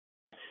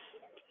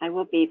I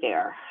will be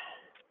there.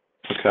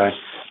 Okay.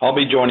 I'll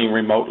be joining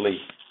remotely.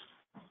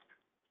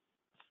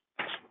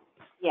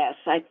 Yes,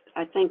 I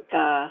think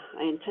I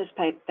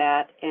anticipate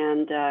that,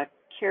 and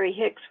Carrie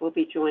Hicks will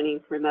be joining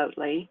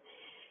remotely,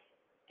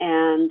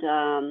 and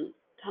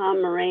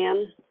Tom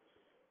Moran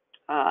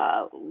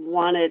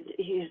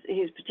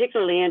he's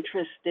particularly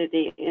interested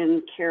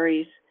in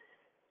Carrie's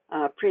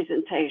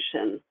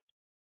presentation,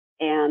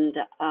 and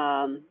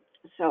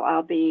so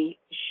I'll be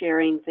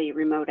sharing the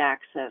remote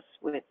access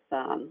with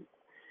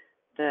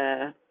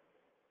the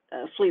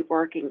Fleet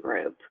Working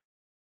Group,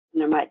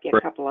 and there might be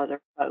a couple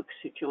other folks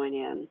who join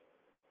in.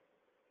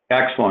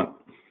 Excellent.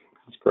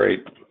 That's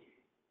great.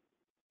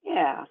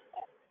 Yeah.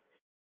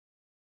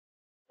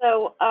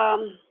 So,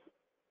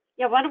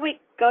 yeah, why don't we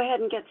go ahead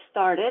and get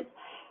started?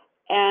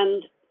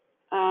 And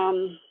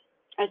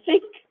I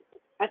think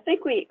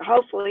we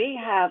hopefully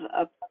have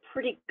a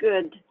pretty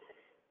good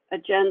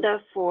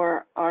agenda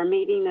for our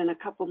meeting in a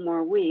couple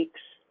more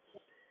weeks.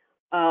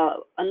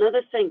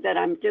 Another thing that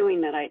I'm doing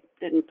that I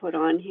didn't put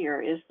on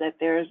here is that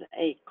there's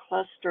a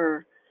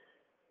cluster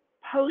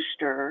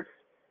poster,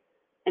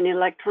 an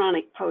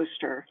electronic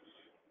poster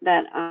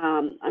that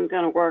I'm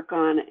going to work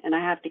on, and I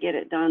have to get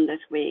it done this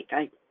week.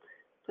 I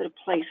put a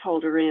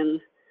placeholder in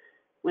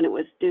when it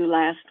was due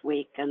last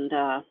week, and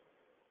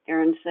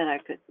Erin said I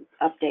could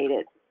update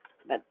it,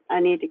 but I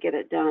need to get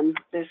it done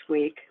this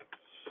week.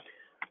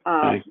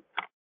 Okay.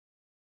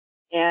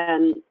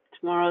 And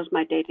tomorrow's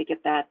my day to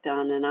get that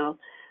done, and I'll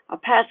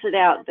pass it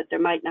out, but there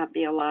might not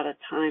be a lot of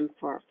time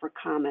for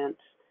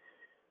comments.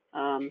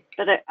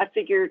 But I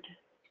figured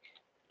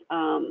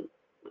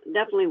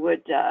definitely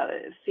would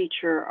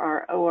feature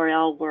our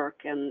ORL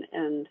work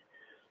and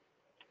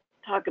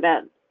talk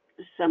about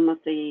some of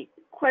the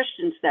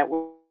questions that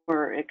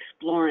we're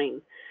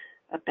exploring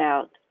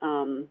about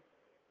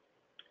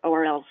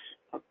ORLs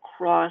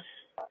across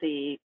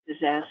the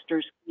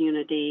disasters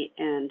community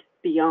and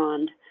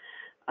beyond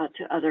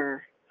to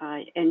other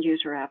end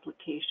user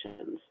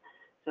applications.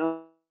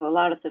 So a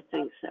lot of the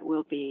things that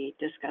we'll be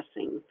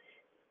discussing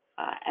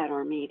at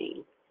our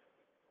meeting.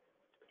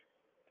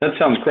 That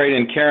sounds great.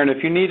 And Karen,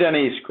 if you need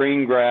any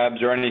screen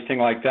grabs or anything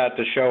like that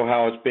to show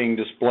how it's being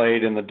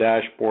displayed in the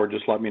dashboard,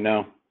 just let me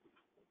know.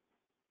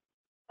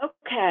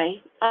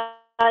 Okay,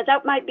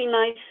 that might be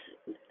nice.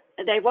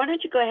 Dave, why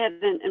don't you go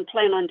ahead and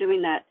plan on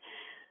doing that?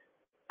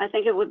 I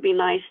think it would be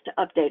nice to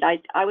update.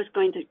 I was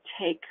going to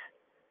take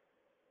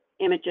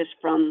images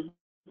from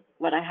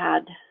what I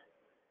had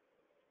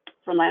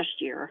from last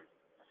year,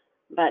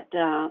 but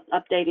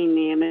updating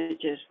the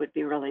images would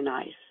be really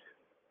nice.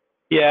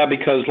 Yeah,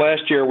 because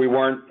last year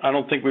I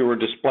don't think we were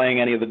displaying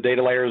any of the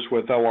data layers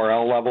with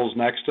ORL levels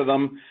next to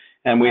them,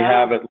 and we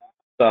have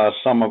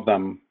some of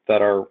them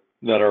that have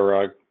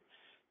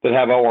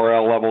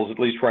ORL levels, at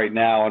least right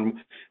now.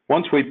 And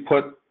once we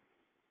put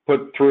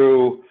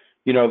through,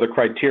 the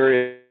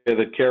criteria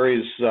that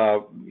Carrie's,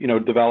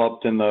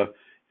 developed in the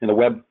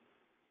web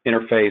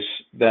interface,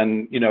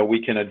 then, we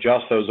can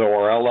adjust those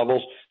ORL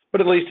levels.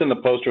 But at least in the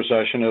poster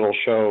session, it'll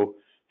show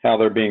how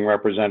they're being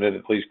represented,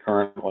 at least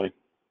currently.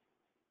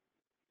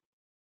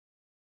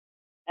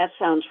 That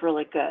sounds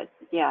really good.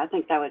 Yeah, I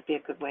think that would be a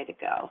good way to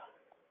go.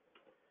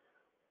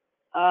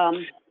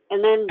 And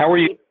then how are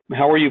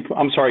you?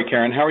 I'm sorry,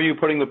 Karen. How are you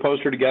putting the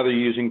poster together?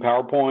 Using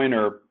PowerPoint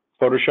or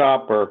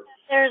Photoshop or?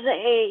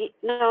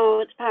 No,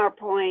 it's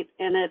PowerPoint,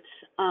 and it's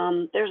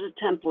there's a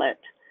template,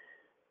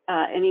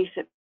 an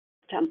ESIP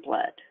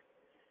template,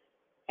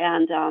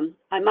 and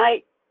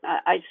I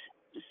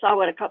saw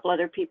what a couple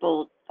other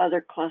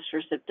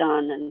clusters have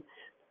done, and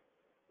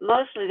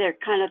mostly they're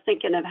kind of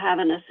thinking of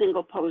having a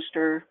single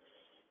poster,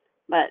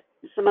 but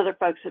some other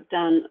folks have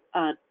done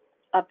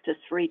up to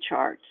 3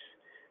 charts.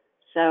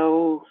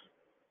 So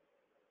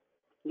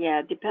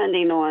yeah,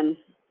 depending on,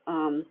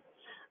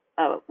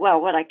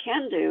 well, what I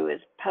can do is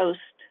post,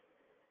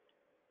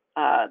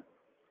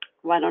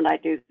 why don't I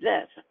do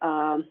this?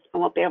 I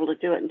won't be able to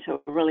do it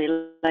until really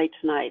late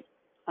tonight,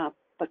 or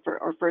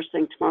first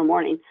thing tomorrow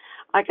morning.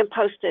 I can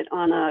post it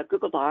on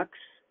Google Docs,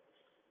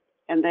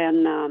 and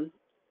then,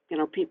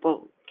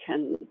 people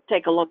can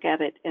take a look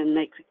at it and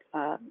make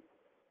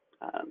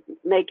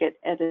it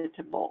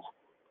editable.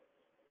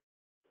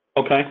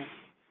 Okay.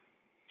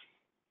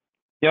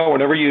 Yeah,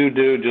 whatever you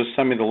do, just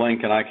send me the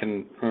link, and I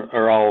can,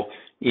 or I'll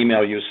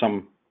email you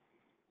some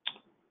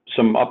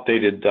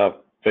updated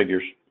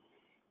figures.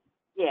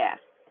 Yeah,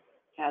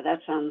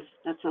 that sounds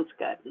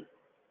good.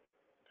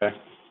 Okay.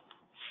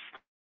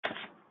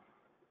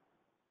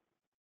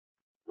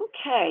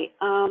 Okay.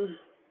 All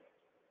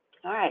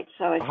right.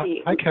 So I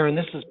see. Hi, Karen.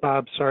 This is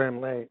Bob. Sorry,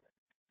 I'm late.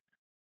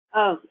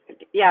 Oh,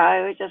 yeah.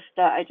 I just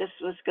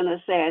was going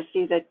to say, I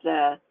see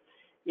that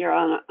you're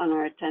on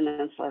our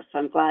attendance list. So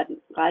I'm glad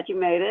you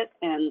made it,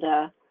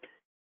 and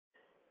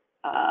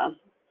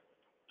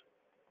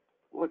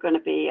we're going to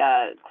be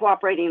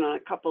cooperating on a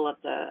couple of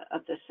the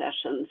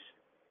sessions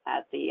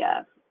at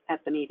the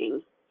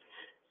meeting.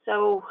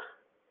 So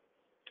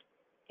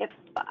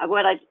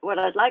what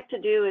I'd like to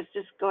do is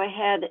just go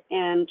ahead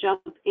and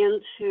jump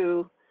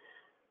into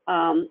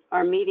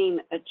our meeting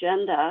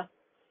agenda,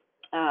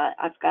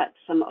 I've got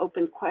some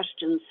open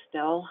questions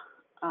still,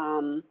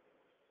 and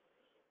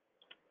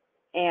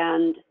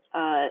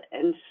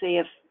see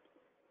if,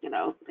 you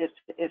know,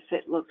 if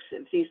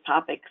these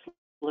topics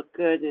look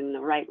good in the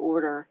right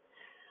order.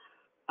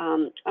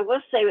 I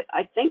will say,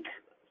 I think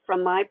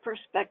from my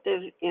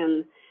perspective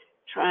in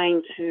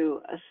trying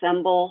to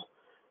assemble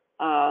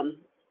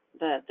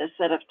the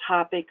set of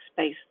topics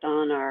based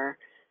on our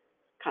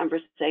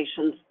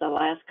conversations the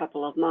last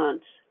couple of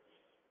months,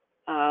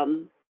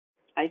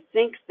 I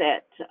think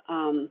that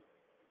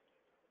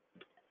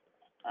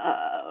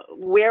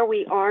where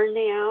we are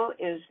now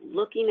is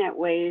looking at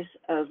ways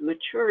of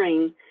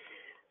maturing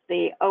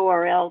the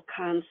ORL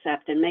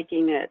concept and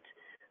making it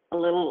a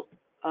little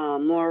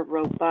more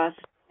robust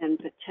and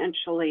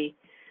potentially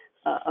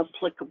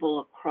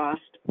applicable across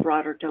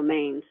broader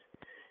domains.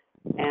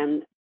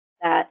 And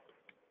that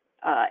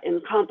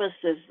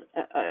encompasses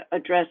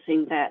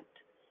addressing that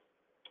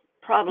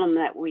problem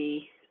that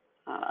we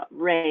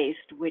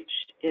raised, which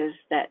is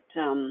that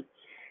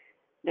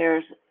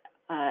there's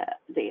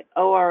the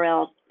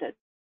ORL,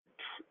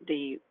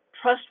 the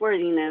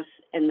trustworthiness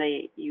and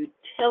the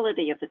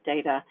utility of the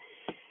data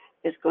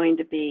is going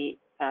to be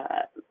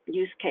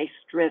use case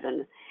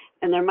driven.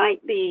 And there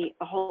might be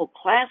a whole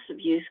class of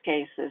use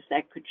cases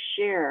that could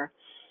share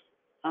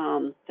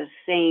the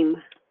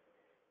same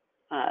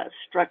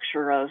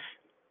structure of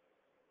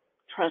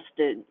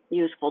trusted,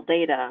 useful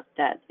data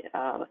that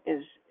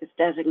is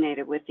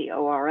designated with the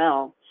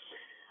ORL.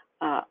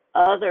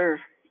 Other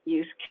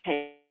use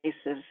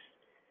cases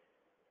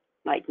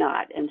might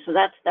not. And so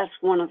that's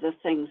one of the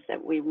things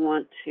that we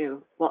want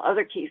to, well,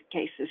 other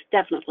cases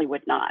definitely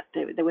would not.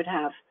 They would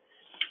have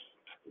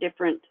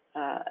different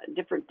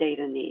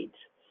data needs.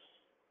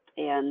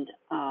 And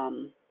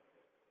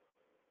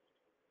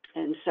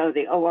so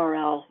the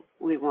ORL,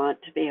 we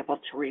want to be able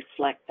to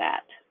reflect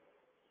that.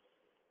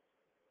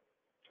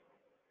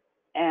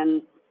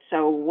 And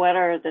so what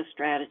are the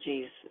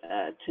strategies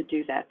to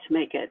do that, to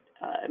make it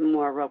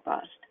more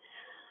robust?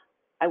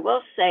 I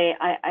will say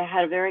I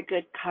had a very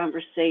good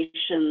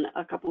conversation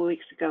a couple of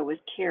weeks ago with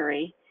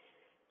Carrie.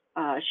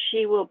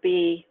 She will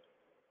be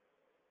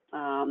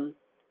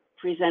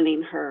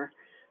presenting her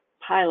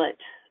pilot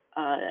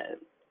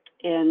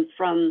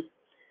from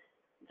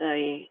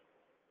the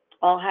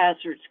All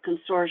Hazards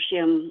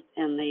Consortium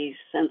and the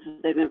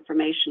Sensitive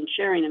Information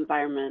Sharing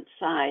Environment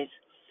size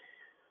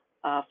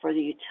for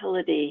the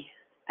utility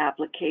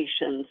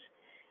applications.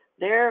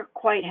 They're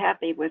quite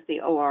happy with the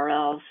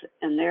ORLs,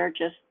 and they're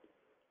just,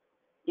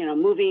 you know,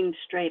 moving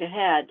straight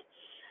ahead.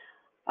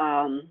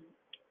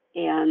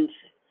 And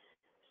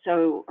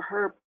so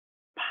her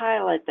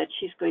pilot that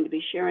she's going to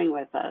be sharing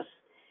with us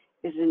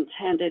is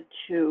intended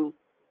to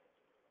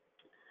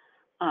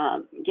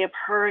give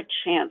her a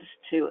chance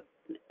to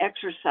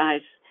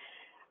exercise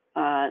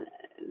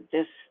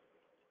this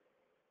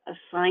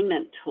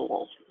assignment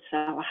tool.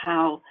 So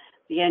how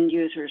the end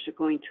users are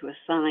going to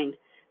assign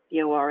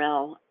the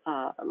ORL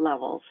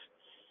levels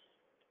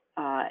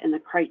and the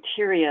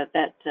criteria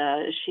that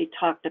she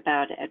talked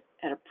about at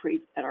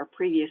our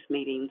previous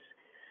meetings.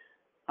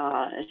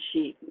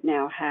 She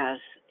now has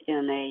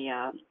in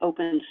a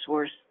open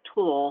source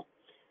tool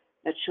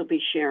that she'll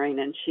be sharing,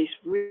 and she's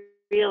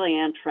really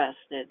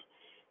interested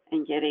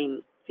in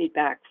getting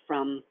feedback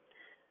from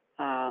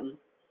the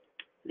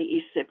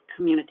ESIP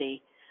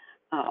community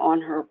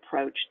on her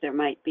approach. There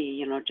might be,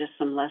 you know, just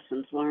some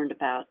lessons learned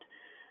about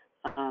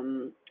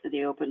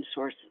the open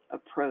source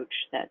approach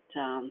that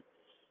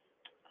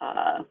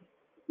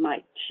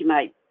she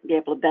might be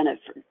able to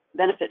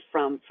benefit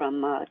from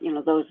you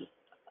know, those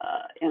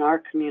in our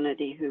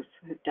community who've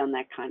done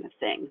that kind of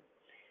thing.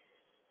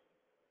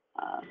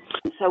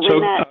 So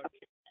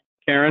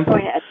Karen, go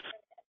ahead.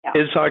 Yeah.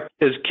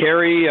 Is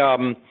Carrie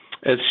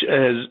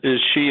is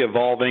she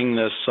evolving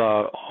this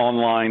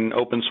online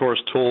open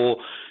source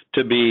tool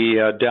to be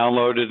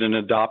downloaded and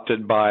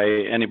adopted by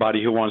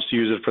anybody who wants to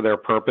use it for their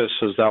purpose?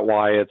 Is that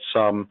why it's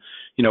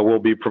you know, we'll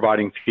be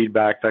providing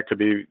feedback that could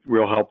be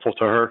real helpful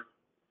to her?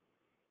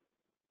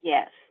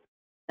 Yes,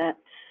 that's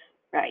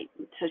right.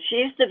 So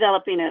she's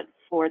developing it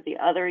for the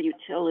other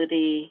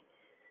utility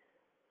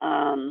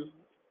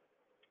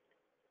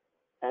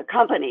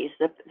companies,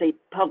 the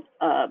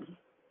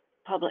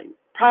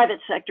private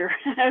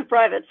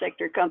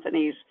sector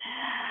companies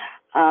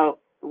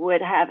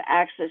would have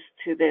access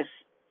to this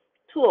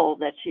tool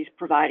that she's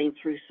providing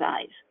through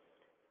SIZE.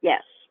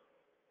 Yes.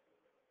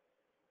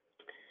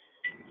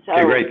 So,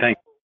 okay, great,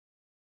 thanks.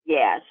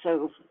 Yeah,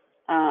 so,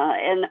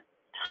 and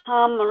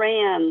Tom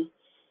Moran,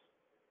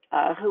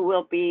 who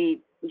will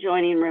be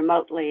joining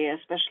remotely,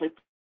 especially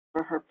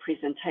for her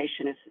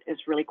presentation,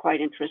 is really quite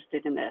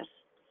interested in this.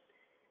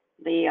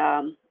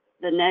 The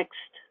next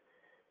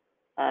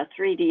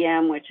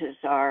 3DM, which is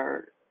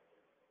our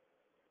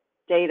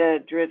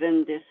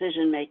data-driven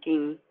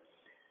decision-making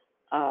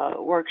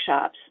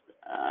workshops,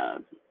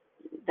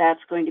 that's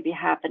going to be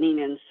happening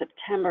in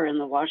September in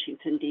the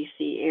Washington,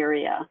 D.C.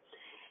 area.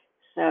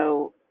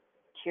 So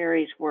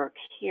Carrie's work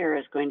here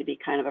is going to be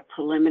kind of a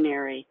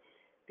preliminary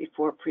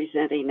before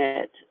presenting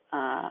it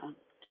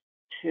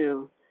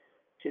to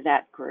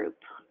that group,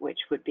 which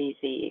would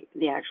be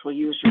the actual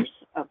users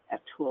of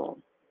that tool.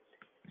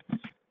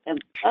 And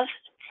thus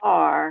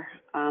far,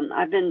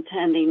 I've been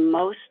attending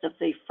most of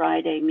the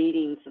Friday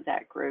meetings of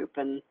that group,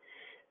 and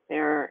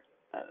they're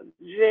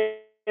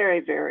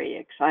very, very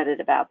excited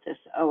about this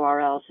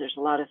ORLs. There's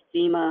a lot of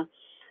FEMA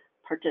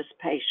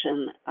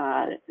participation.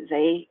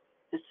 They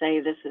say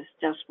this is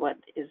just what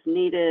is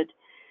needed.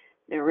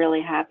 They're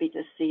really happy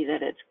to see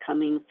that it's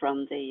coming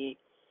from the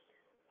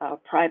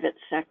private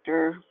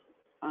sector.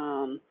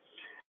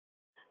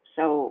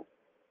 So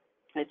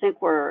I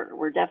think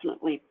we're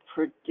definitely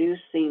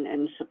producing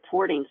and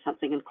supporting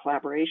something in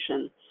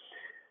collaboration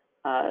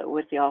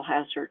with the All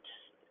Hazards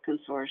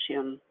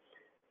Consortium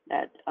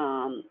that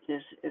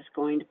is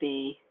going to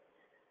be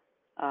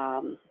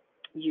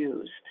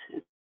used.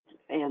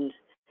 And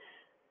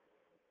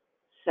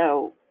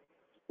so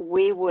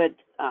we would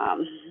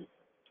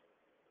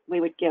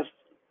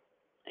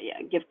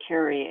give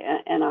Carrie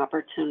an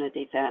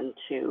opportunity then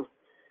to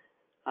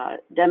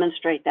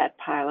demonstrate that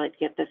pilot,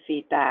 get the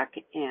feedback,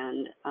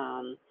 and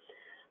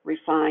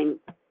refine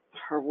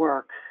her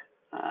work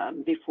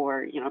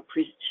before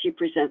she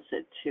presents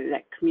it to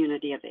that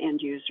community of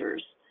end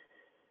users.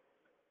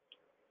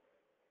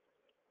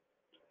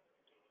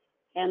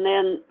 And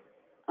then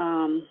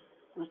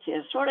let's see,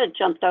 I sort of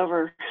jumped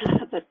over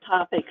the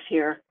topics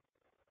here.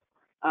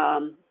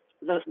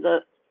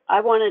 I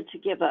wanted to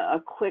give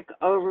a quick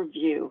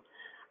overview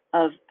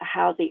of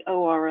how the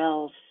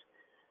ORLs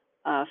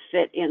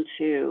fit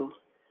into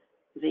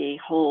the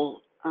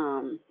whole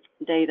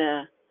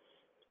data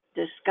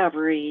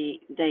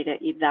discovery, data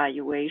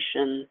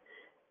evaluation,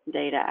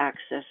 data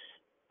access,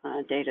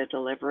 data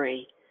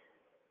delivery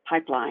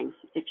pipeline,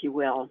 if you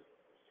will,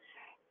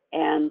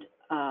 and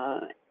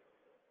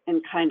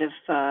kind of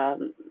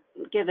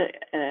give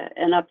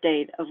an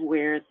update of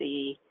where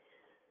the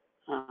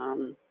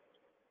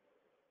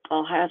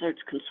All Hazards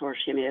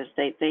Consortium is.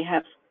 They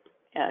have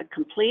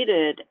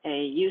completed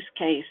a use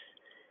case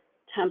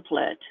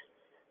template,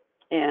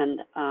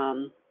 and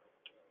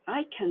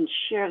I can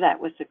share that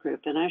with the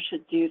group, and I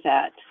should do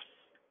that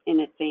in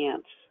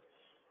advance.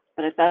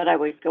 But I thought I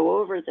would go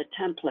over the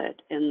template,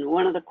 and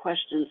one of the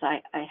questions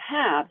I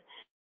have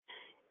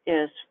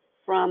is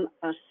from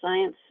a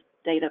science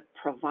data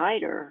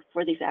provider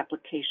for these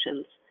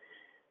applications.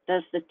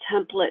 Does the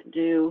template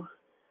do,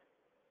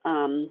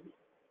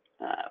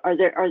 are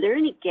there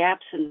any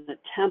gaps in the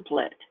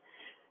template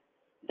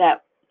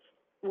that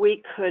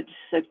we could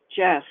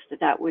suggest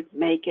that would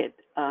make it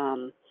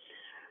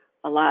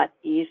a lot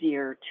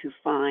easier to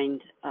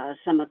find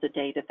some of the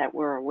data that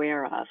we're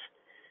aware of?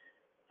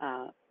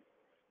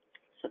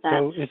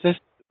 So is this,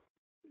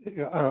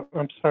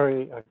 I'm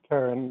sorry,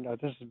 Karen,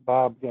 this is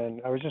Bob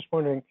again. I was just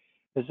wondering,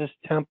 is this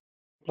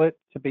template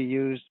to be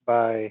used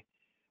by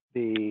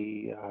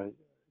the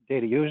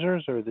data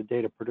users or the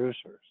data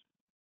producers?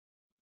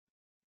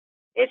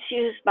 It's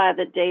used by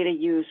the data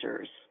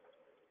users.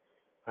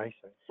 I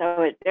see.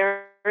 So it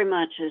very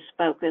much is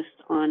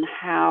focused on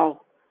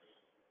how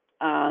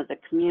the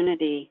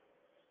community,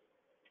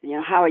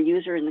 how a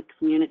user in the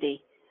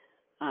community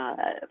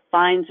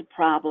finds a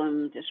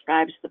problem,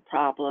 describes the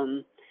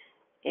problem,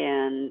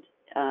 and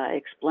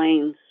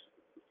explains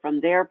from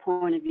their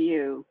point of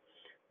view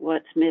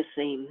what's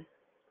missing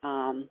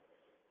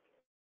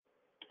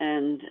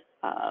and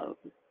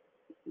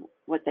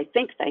what they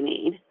think they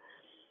need.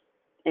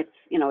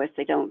 If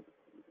they don't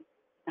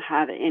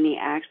have any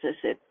access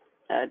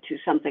to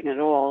something at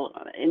all,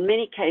 in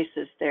many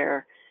cases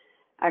they're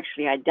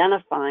actually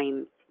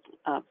identifying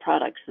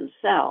products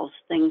themselves,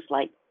 things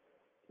like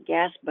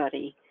Gas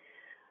Buddy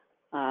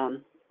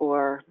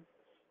or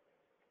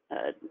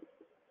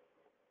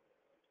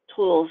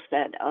tools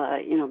that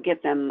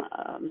give them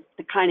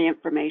the kind of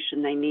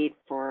information they need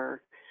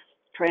for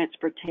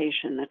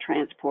transportation, the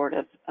transport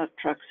of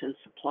trucks and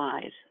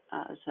supplies.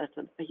 So that's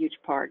a huge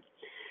part.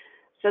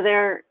 So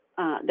they're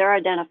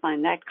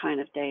identifying that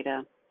kind of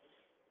data,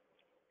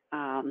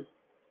 and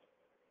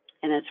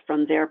it's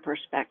from their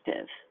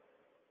perspective.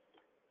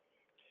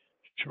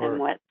 Sure. And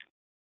what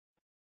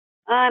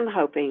I'm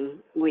hoping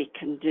we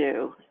can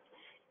do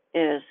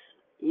is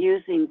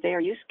using their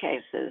use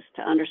cases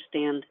to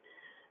understand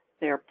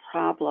their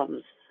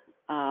problems,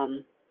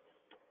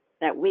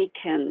 that we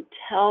can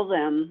tell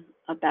them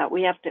about.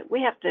 We have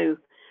to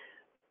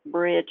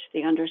bridge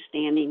the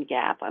understanding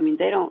gap. I mean,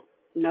 they don't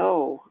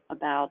know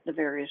about the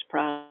various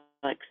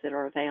products that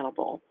are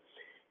available,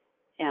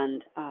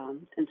 and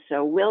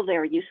so will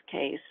their use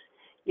case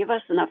give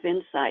us enough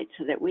insight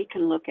so that we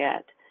can look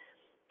at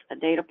a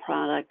data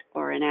product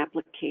or an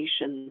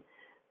application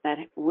that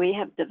we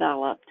have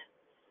developed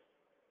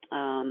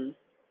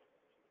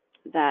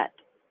that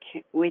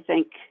we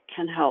think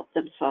can help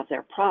them solve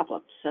their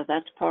problems. So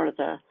that's part of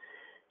the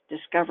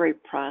discovery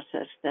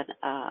process that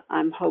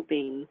I'm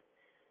hoping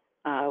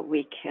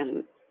we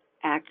can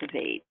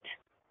activate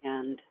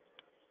and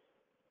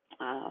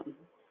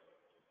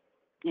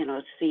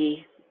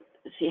see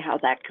how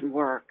that can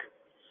work.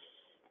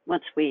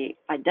 Once we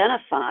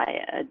identify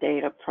a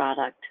data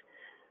product,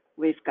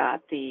 we've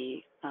got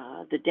the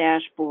the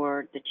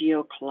dashboard, the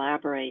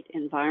GeoCollaborate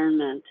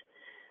environment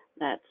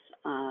that's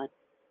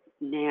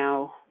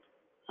now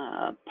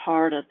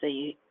part of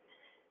the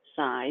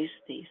SISE,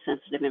 the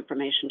Sensitive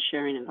Information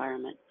Sharing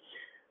Environment,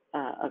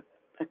 a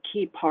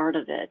key part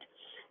of it.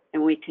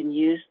 And we can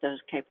use those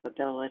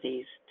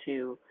capabilities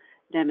to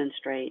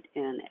demonstrate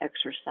and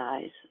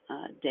exercise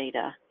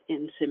data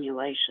in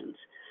simulations.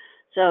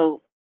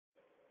 So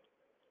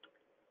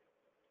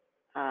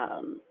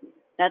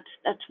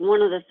that's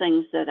one of the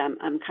things that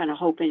I'm kind of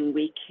hoping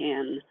we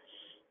can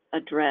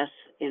address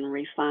in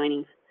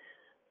refining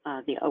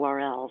the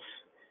ORLs.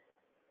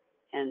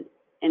 And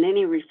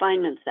any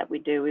refinements that we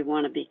do, we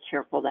want to be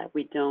careful that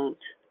we don't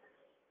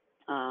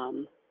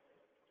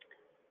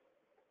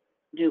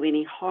do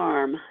any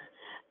harm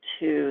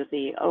to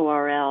the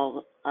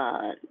ORL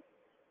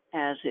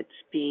as it's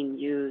being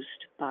used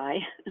by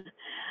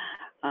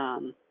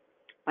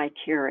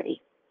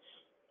Carrie.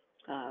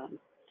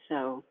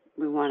 So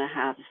we want to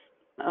have,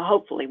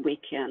 hopefully we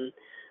can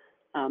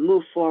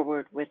move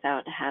forward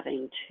without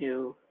having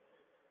to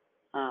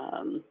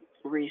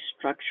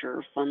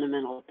restructure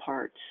fundamental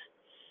parts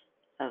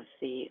of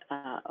the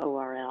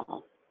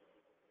ORL.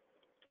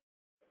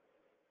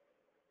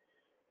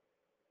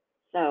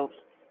 So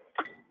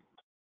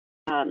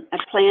I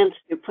plan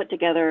to put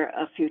together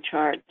a few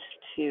charts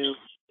to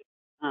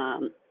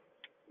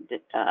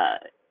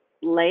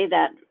lay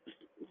that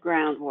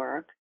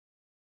groundwork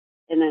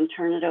and then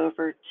turn it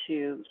over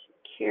to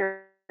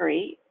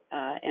Carrie,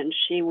 and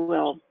she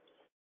will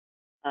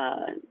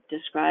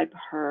describe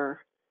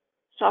her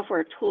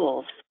software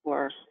tools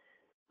for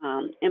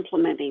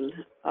implementing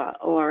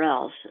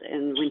ORLs.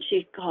 And when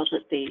she calls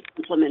it the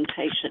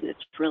implementation,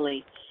 it's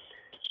really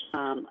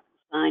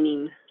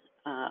assigning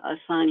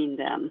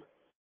them.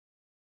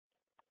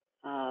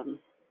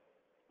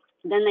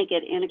 Then they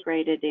get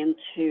integrated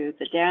into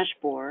the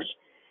dashboard.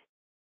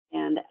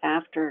 And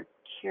after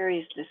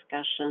Carrie's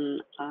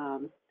discussion,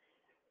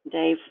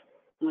 Dave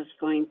was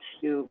going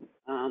to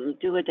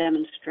do a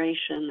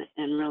demonstration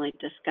and really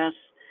discuss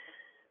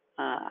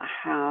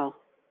how,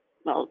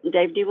 well,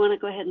 Dave, do you want to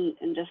go ahead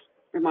and just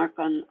remark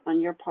on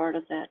your part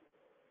of that,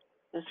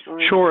 the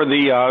story? Sure.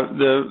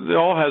 The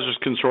All Hazards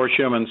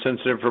Consortium and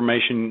Sensitive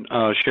Information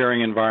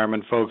Sharing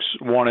Environment folks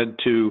wanted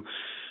to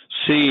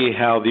see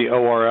how the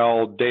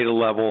ORL data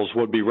levels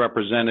would be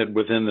represented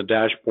within the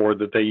dashboard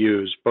that they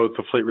use, both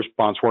the Fleet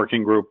Response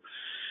Working Group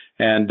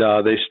and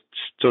they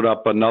stood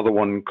up another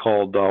one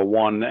called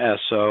One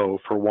SO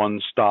for One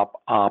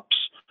Stop Ops.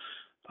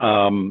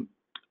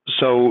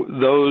 So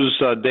those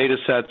data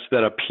sets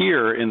that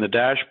appear in the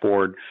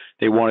dashboard,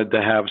 they wanted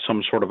to have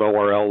some sort of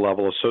ORL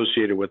level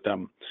associated with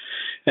them.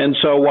 And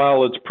so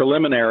while it's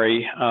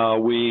preliminary,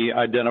 we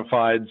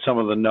identified some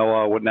of the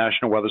NOAA with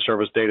National Weather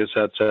Service data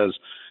sets as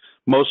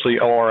mostly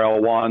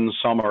ORL1,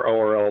 some are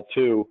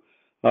ORL2.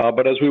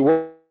 But as we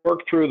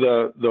work through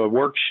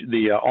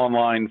the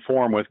online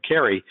form with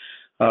Carrie,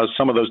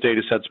 some of those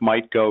data sets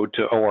might go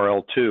to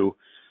ORL2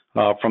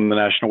 from the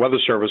National Weather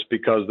Service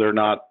because they're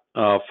not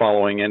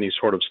following any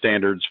sort of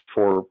standards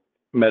for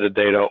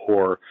metadata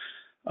or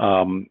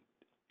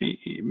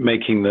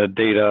making the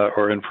data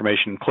or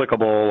information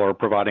clickable or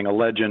providing a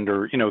legend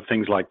or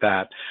things like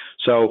that.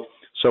 So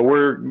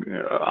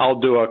I'll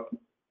do a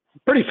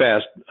pretty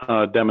fast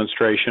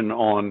demonstration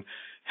on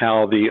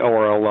how the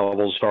ORL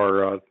levels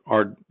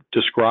are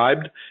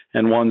described,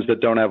 and ones that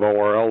don't have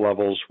ORL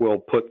levels we'll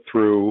put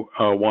through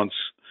once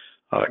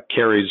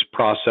Carrie's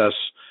process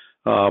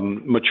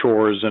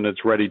matures and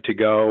it's ready to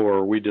go,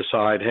 or we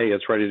decide, hey,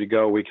 it's ready to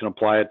go, we can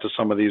apply it to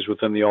some of these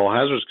within the All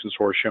Hazards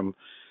Consortium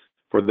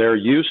for their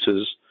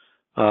uses.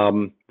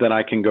 Then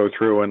I can go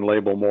through and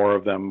label more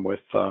of them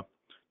with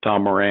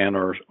Tom Moran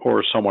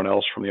or someone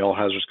else from the All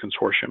Hazards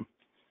Consortium.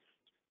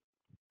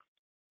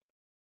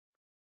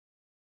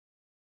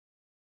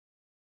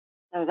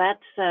 So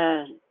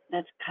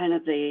that's kind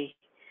of the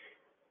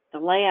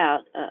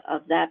layout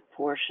of that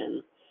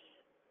portion.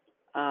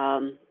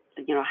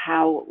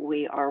 How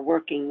we are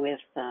working with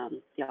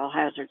the All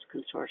Hazards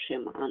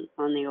Consortium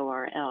on the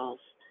ORLs.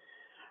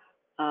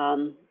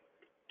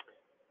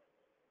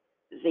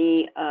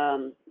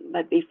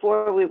 But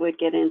before we would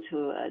get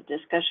into a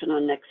discussion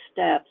on next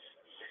steps,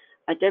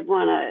 I did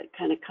want to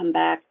kind of come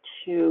back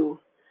to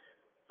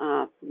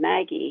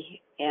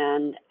Maggie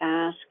and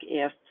ask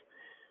if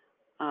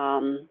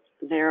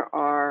there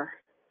are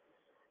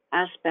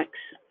aspects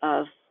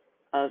of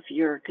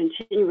your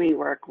continuing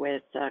work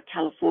with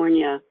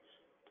California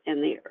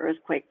and the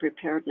earthquake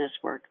preparedness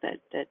work that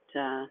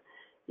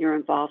you're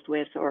involved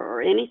with,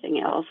 or anything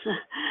else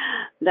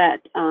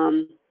that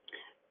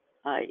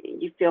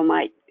you feel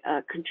might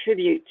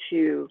contribute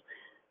to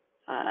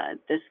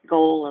this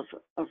goal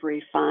of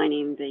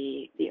refining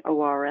the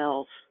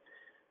ORLs.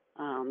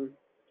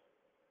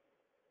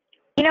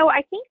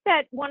 I think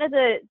that one of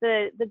the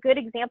good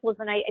examples,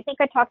 and I think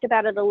I talked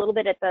about it a little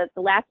bit at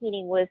the last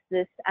meeting, was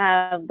this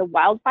the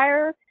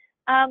wildfire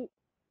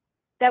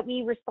that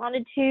we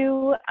responded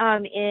to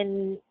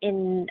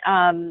in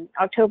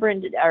October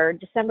or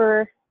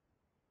December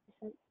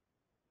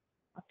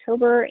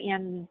October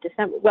and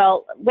December,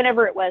 well,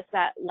 whenever it was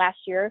that last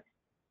year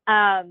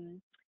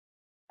and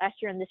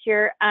this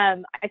year,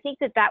 I think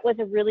that was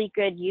a really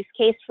good use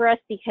case for us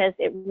because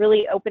it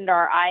really opened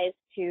our eyes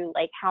to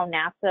like how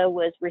NASA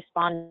was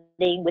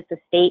responding with the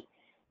state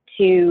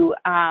to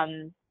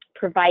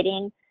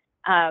providing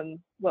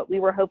what we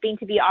were hoping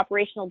to be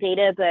operational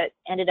data, but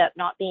ended up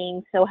not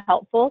being so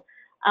helpful.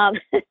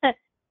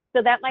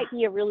 So that might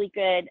be a really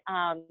good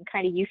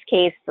kind of use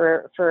case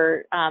for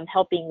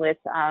helping with,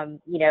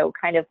 you know,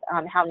 kind of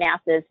how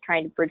NASA is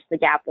trying to bridge the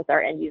gap with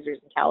our end users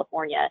in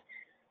California,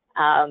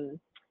 and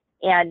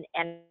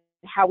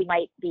how we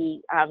might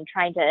be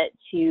trying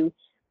to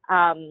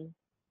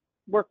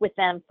work with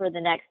them for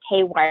the next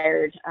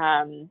Haywired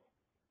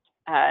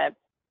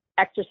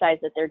exercise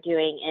that they're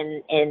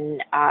doing in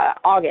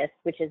August,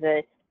 which is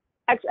a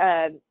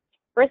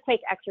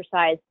earthquake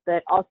exercise,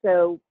 but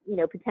also, you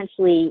know,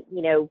 potentially,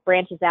 you know,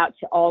 branches out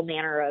to all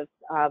manner of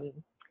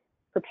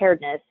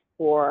preparedness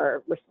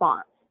for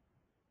response.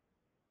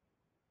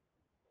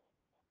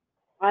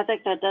 I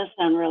think that does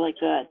sound really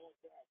good.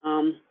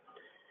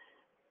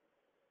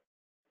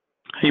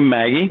 Hey,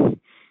 Maggie.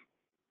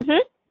 Mm-hmm.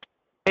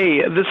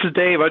 Hey, this is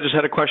Dave. I just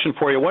had a question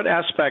for you. What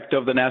aspect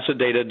of the NASA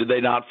data did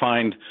they not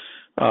find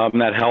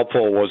that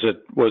helpful? Was it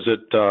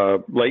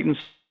latency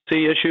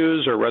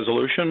issues or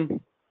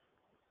resolution?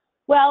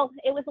 Well,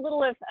 it was a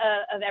little of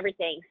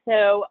everything.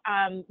 So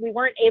we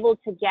weren't able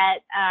to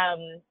get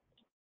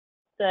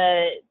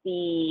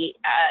the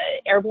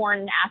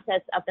airborne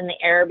assets up in the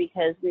air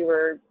because we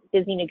were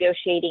busy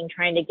negotiating,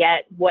 trying to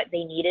get what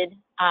they needed,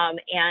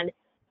 and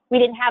we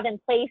didn't have in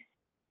place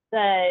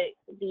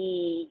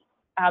the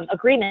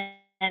agreements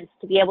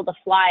to be able to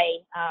fly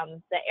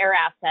the air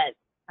asset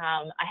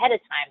ahead of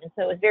time, and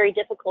so it was very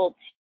difficult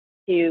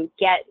to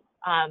get,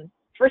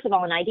 first of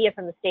all, an idea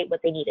from the state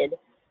what they needed.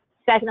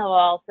 Second of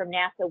all, from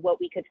NASA, what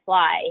we could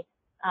fly,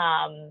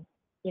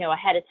 you know,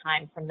 ahead of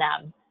time from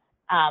them.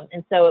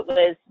 And so it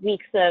was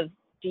weeks of,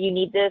 do you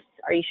need this?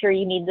 Are you sure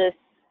you need this?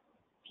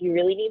 Do you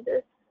really need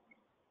this?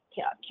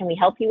 Can we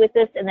help you with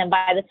this? And then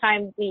by the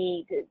time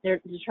we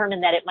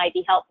determined that it might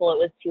be helpful, it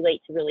was too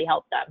late to really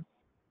help them.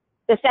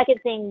 The second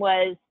thing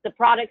was the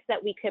products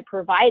that we could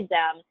provide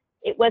them.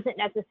 It wasn't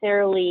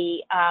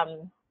necessarily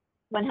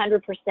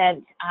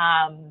 100%,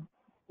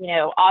 you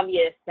know,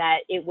 obvious that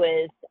it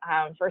was,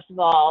 first of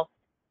all,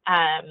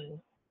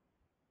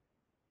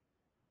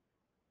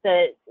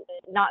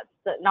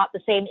 not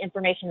the same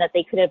information that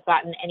they could have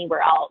gotten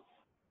anywhere else,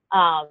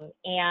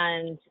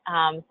 and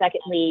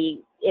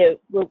secondly, we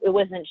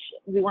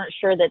weren't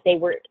sure that they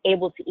were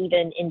able to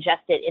even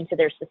ingest it into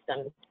their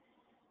systems.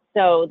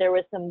 So there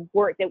was some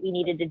work that we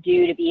needed to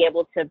do to be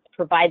able to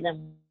provide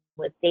them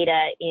with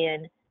data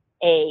in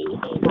a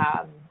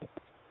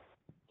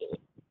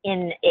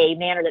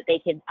manner that they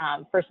could,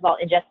 first of all,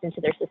 ingest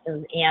into their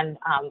systems, and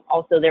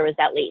also there was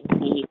that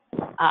latency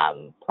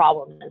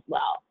problem as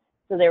well.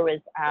 So there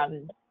was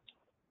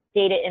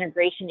data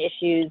integration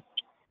issues,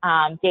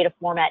 data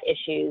format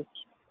issues,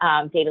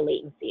 data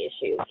latency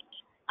issues,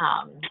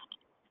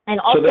 and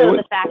also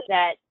the fact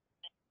that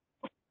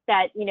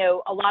you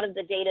know, a lot of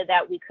the data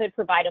that we could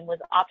provide them was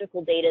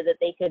optical data that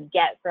they could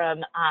get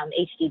from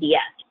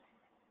HDDS.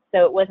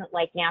 So it wasn't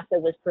like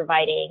NASA was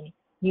providing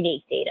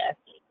unique data.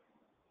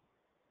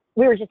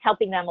 We were just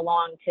helping them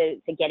along to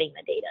getting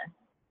the data.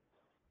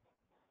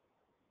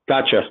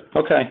 Gotcha.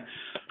 Okay.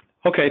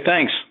 Okay,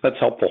 thanks. That's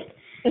helpful.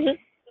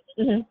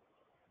 Mm-hmm. Mm-hmm.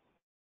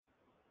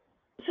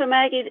 So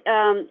Maggie,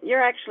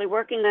 you're actually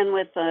working then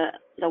with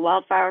the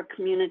wildfire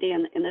community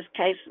in this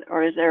case,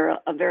 or is there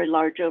a very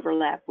large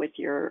overlap with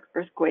your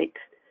earthquake?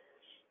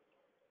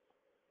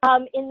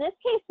 In this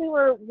case, we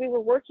were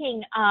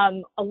working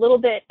a little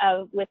bit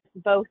with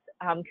both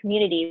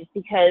communities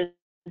because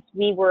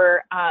we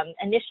were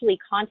initially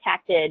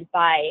contacted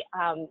by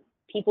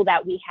people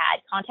that we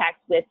had contacts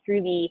with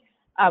through the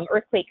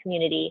earthquake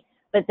community,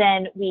 but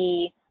then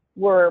we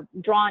were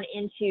drawn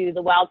into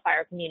the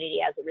wildfire community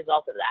as a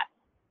result of that.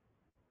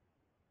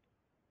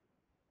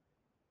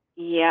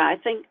 Yeah,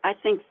 I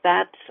think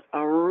that's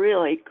a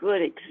really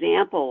good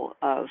example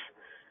of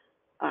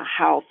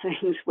how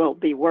things will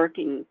be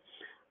working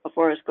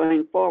for us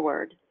going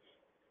forward.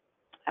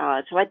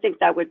 So I think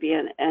that would be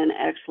an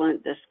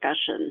excellent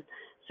discussion.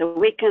 So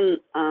we can,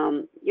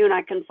 you and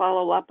I can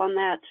follow up on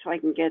that so I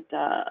can get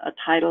a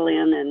title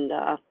in, and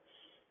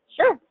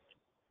sure.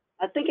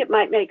 I think it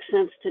might make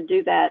sense to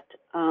do that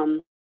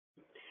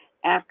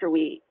after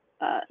we,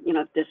 you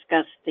know,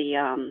 discuss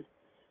the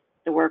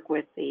work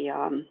with the,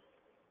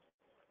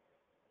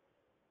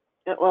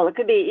 well, it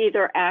could be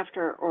either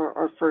after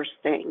or first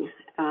thing,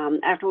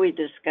 after we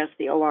discuss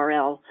the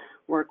ORL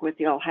work with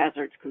the All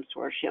Hazards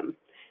Consortium.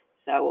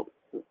 So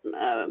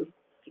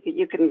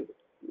you can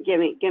give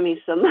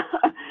me some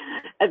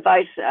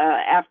advice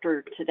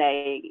after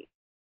today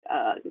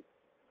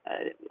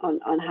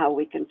on how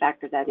we can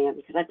factor that in,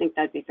 because I think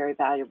that'd be very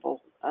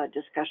valuable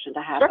discussion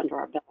to have Sure. under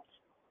our belts.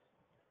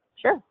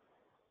 Sure.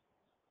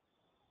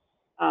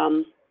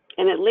 And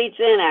it leads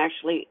in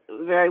actually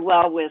very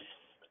well with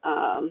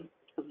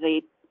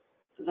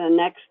the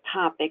next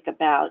topic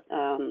about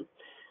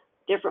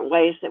different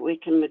ways that we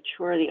can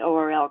mature the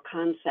ORL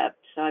concept.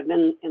 So I've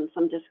been in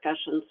some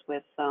discussions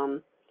with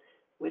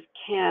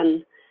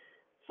Ken,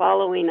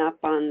 following up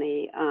on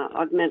the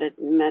augmented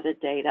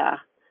metadata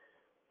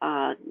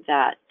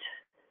that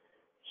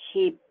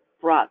he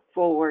brought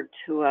forward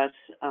to us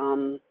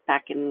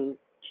back in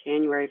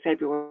January,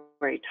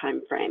 February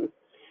timeframe.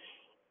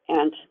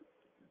 And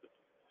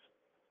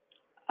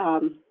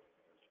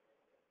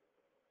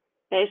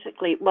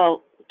basically,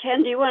 well,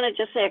 Ken, do you want to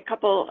just say a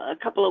couple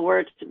of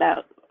words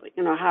about,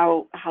 you know,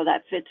 how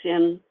that fits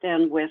in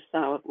then with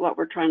what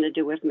we're trying to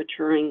do with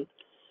maturing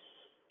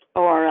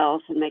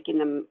ORLs and making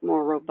them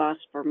more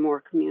robust for more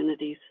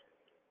communities?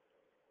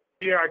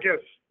 Yeah, I guess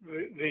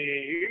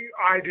the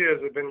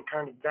ideas have been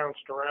kind of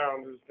bounced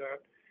around. Is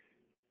that,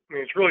 I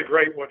mean, it's really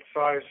great what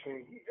Sice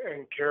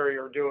and Carrie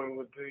are doing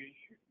with the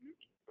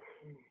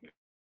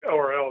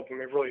ORLs, and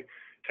they've really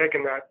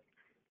taken that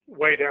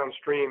way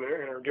downstream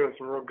and are doing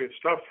some real good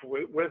stuff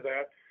with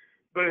that.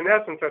 But in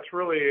essence, that's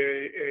really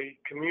a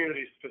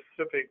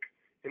community-specific,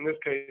 in this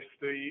case,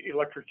 the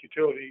electric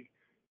utility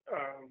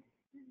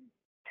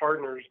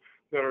partners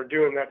that are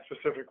doing that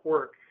specific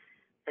work.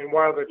 And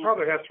while they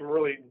probably have some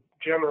really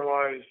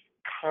generalized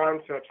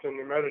concepts in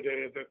the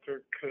metadata that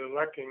they're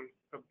collecting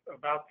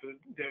about the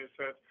data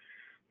sets,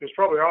 there's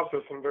probably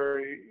also some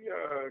very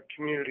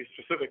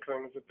community-specific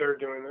things that they're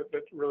doing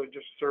that really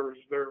just serves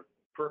their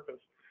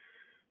purpose.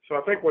 So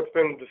I think what's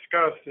been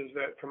discussed is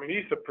that from an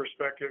ESIP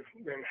perspective,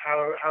 then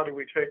how do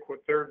we take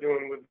what they're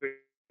doing with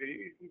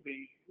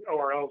the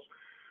ORLs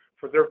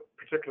for their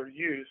particular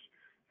use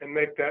and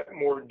make that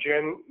more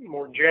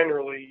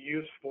generally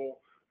useful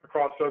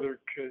across other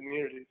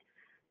communities?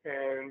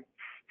 And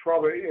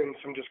probably in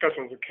some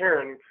discussions with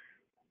Karen,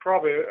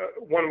 probably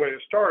one way to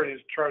start is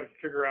try to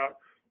figure out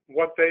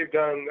what they've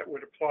done that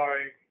would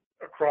apply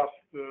across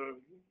the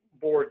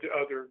board to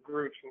other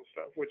groups and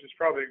stuff, which is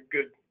probably a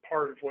good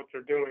part of what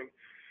they're doing.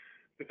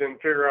 But then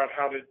figure out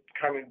how to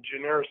kind of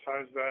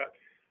genericize that.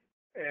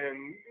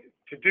 And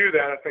to do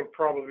that, I think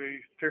probably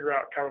figure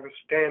out kind of a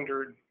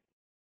standard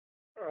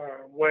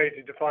way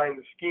to define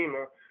the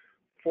schema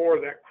for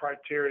that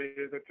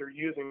criteria that they're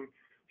using,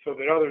 so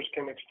that others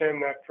can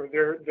extend that for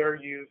their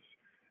use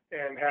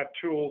and have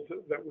tools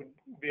that would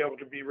be able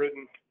to be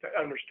written to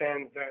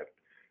understand that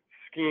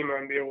schema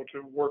and be able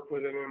to work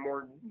with it in a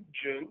more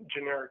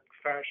generic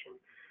fashion.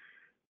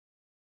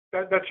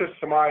 That's just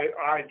some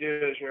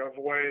ideas, you know, of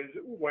a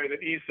way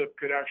that ESIP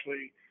could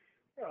actually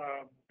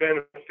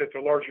benefit the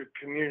larger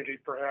community,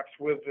 perhaps,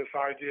 with this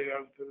idea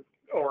of the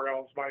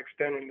ORLs by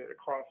extending it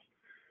across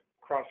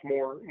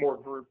more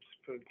groups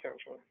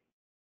potentially.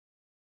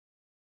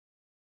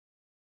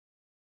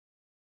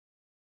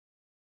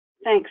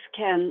 Thanks,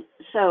 Ken.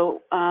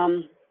 So,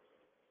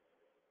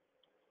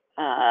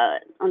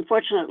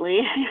 unfortunately,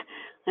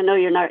 I know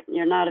you're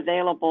not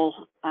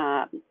available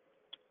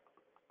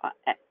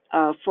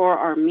for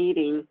our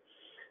meeting,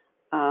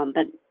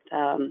 but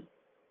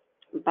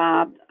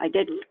Bob, I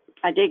did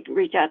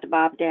reach out to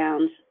Bob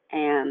Downs,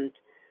 and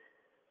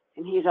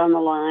he's on the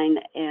line,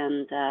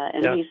 and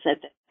Yeah. he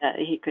said that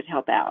he could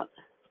help out.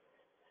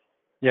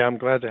 Yeah, I'm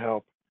glad to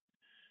help.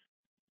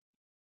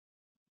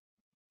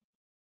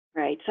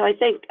 Right. So I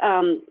think,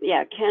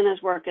 yeah, Ken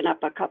is working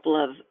up a couple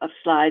of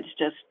slides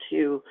just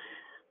to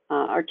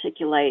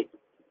articulate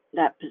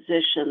that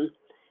position,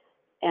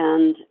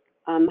 and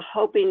I'm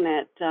hoping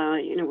that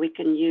you know, we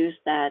can use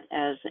that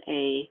as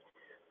a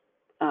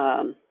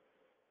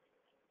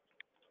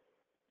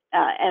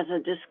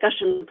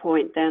discussion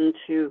point then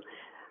to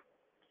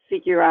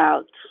figure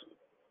out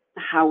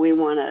how we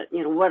want to,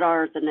 you know, what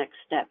are the next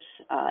steps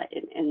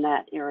in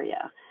that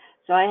area.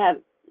 So I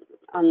have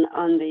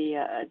on the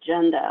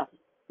agenda,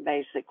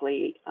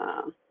 basically,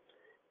 I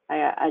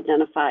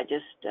identified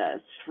just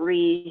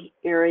 3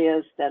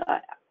 areas that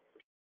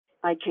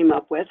I came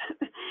up with,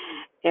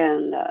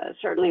 and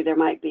certainly there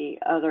might be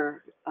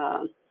other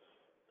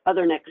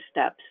next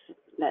steps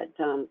that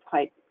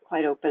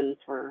quite open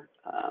for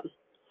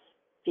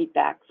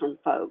feedback from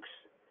folks.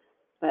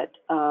 But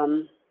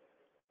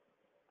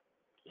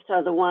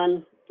so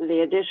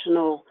the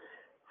additional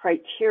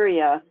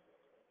criteria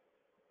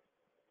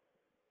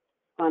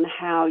on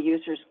how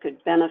users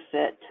could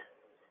benefit,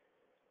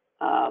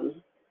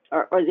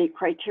 or the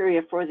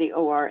criteria for the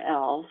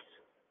ORLs.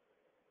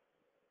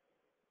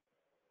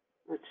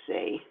 Let's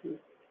see.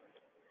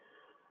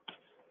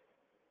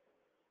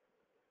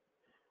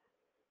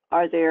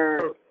 Are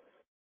there?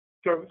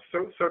 So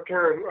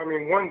Karen, I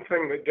mean, one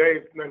thing that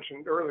Dave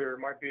mentioned earlier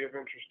might be of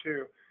interest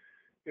too,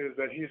 is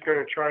that he's going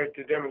to try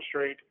to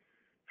demonstrate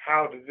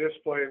how to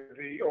display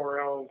the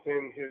ORLs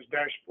in his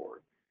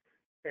dashboard.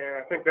 And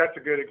I think that's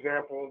a good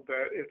example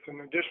that it's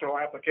an additional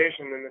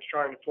application and it's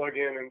trying to plug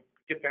in and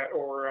get that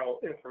ORL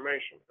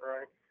information,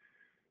 right?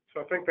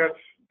 So I think that's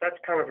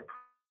kind of a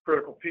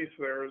critical piece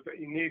there, is that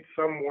you need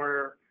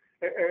somewhere,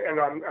 and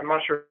I'm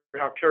not sure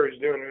how Carrie's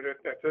doing it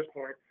at this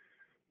point,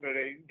 but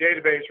a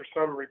database or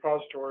some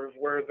repository of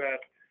where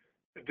that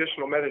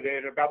additional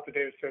metadata about the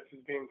data sets is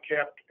being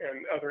kept,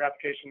 and other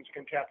applications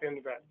can tap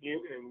into that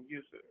and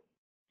use it.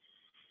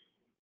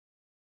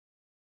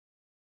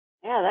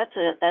 Yeah,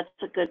 that's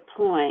a good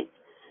point.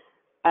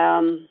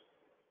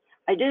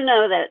 I do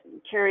know that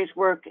Carrie's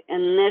work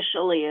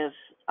initially is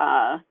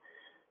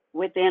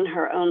within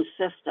her own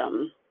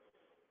system,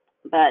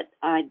 but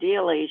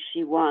ideally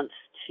she wants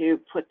to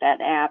put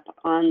that app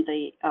on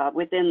the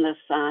within the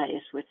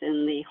size,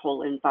 within the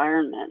whole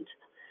environment.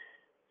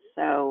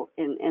 So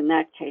in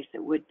that case,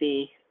 it would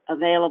be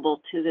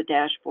available to the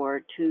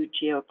dashboard to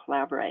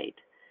GeoCollaborate.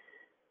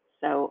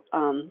 So I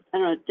don't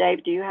know,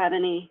 Dave, do you have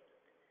any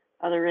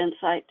other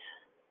insights?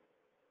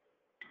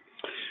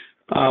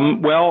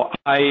 Well,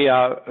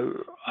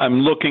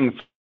 I'm looking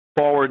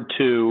forward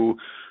to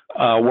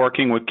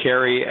working with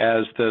Carrie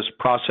as this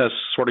process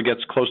sort of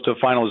gets close to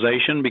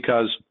finalization,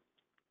 because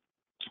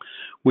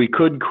we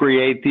could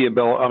create the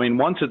ability, I mean,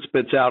 once it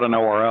spits out an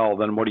ORL,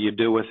 then what do you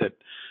do with it?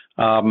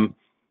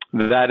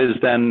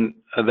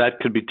 That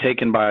could be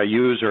taken by a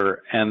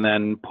user and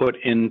then put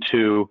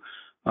into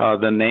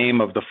the name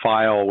of the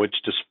file, which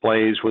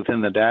displays within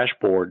the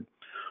dashboard,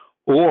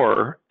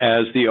 or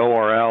as the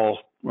ORL,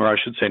 or I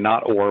should say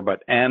not or,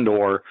 but and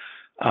or,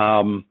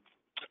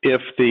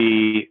 if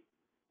the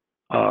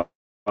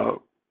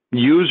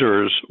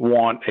users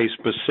want a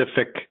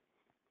specific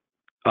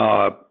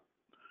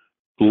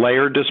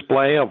layer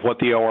display of what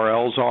the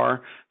ORLs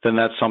are, then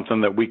that's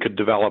something that we could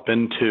develop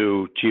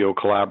into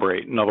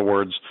GeoCollaborate. In other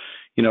words,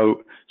 you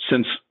know,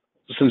 since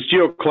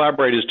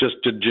GeoCollaborate is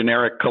just a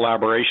generic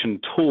collaboration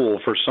tool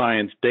for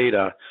science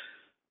data,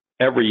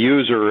 every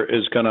user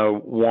is going to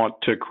want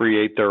to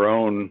create their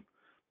own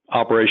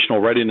operational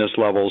readiness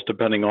levels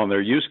depending on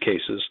their use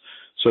cases.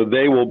 So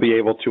they will be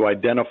able to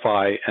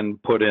identify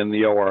and put in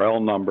the ORL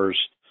numbers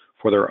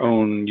for their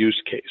own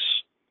use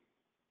case.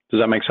 Does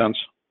that make sense?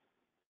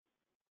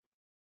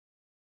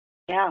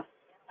 Yeah.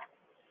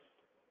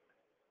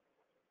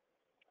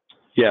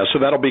 Yeah, so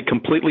that'll be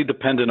completely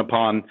dependent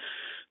upon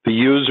the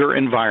user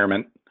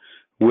environment,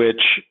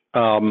 which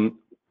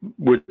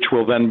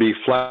will then be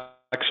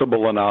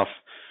flexible enough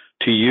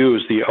to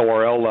use the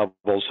ORL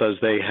levels as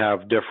they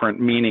have different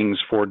meanings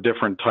for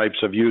different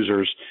types of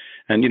users.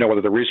 And, you know,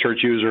 whether they're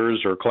research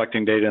users or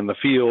collecting data in the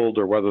field,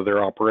 or whether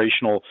they're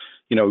operational,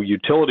 you know,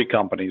 utility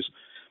companies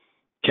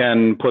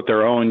can put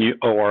their own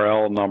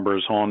ORL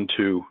numbers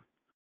onto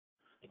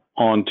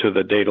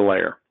the data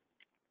layer.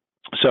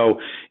 So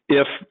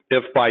if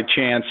by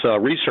chance a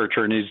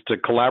researcher needs to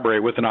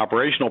collaborate with an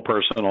operational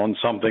person on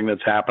something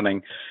that's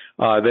happening,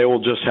 they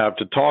will just have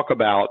to talk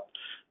about,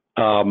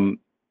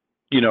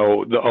 you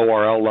know, the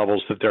ORL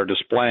levels that they're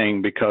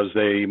displaying, because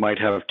they might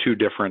have two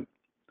different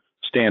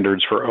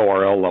standards for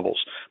ORL levels,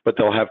 but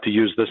they'll have to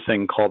use this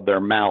thing called their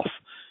mouth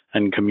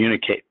and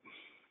communicate.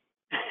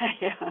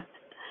 Yeah.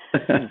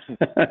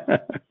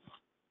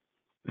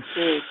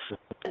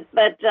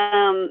 But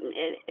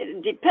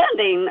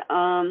depending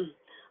on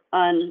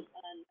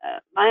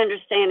my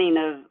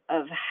understanding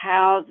of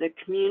how the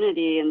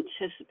community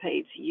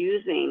anticipates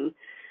using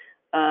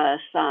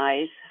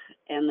size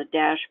and the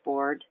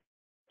dashboard,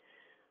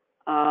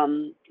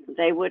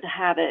 they would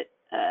have it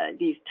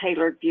these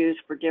tailored views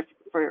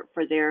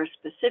for their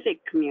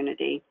specific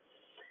community,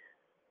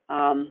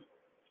 and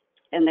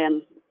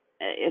then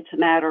it's a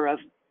matter of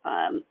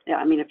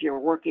I mean, if you're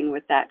working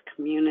with that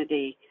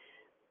community,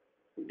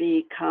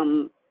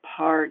 become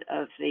part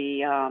of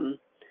the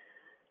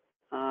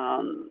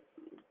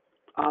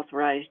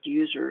authorized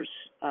users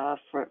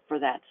for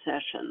that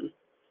session.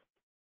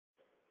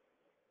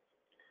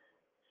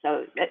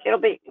 So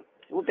it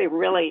will be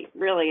really,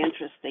 really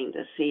interesting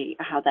to see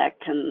how that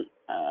can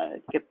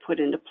get put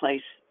into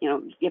place, you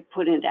know, get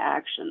put into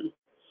action.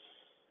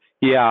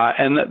 Yeah,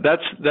 and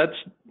that's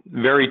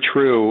very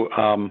true,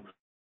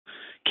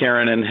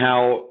 Karen. And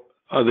how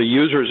the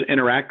users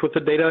interact with the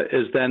data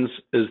is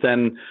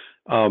then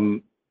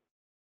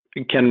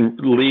can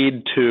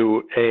lead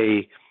to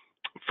a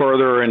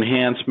further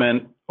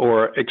enhancement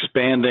or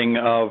expanding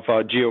of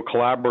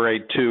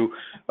GeoCollaborate to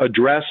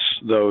address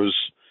those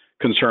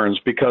concerns,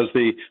 because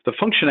the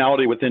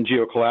functionality within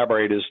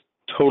GeoCollaborate is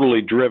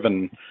totally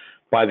driven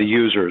by the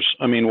users.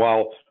 I mean,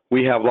 while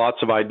we have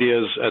lots of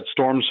ideas at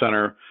Storm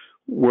Center,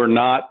 we're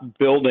not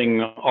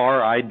building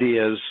our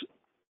ideas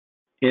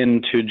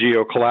into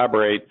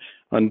GeoCollaborate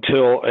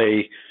until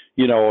a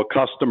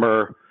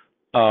customer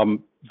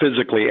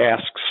physically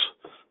asks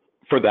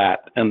for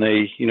that, and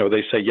they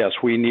say, yes,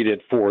 we need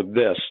it for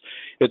this.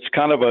 It's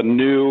kind of a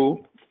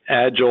new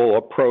agile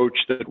approach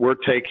that we're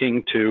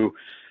taking to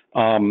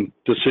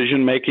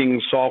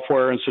decision-making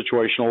software and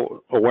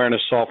situational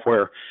awareness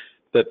software,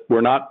 that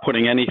we're not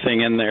putting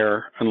anything in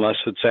there unless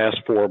it's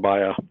asked for by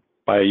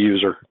a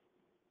user.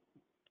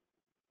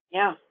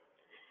 Yeah,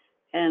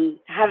 and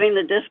having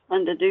the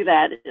discipline to do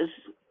that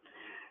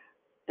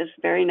is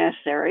very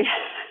necessary.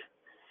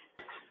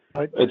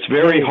 It's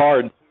very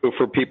hard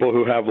for people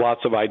who have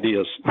lots of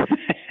ideas.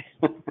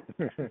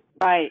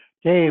 Right.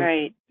 Dave,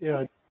 right.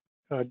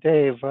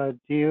 Dave,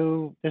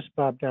 this is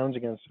Bob Downs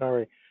again,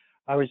 sorry.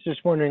 I was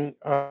just wondering,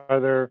 are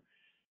there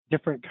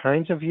different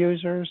kinds of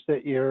users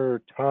that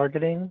you're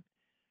targeting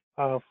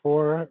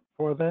for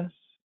this?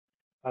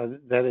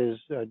 That is,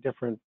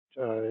 different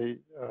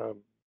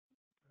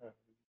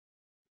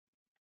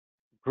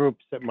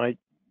groups that might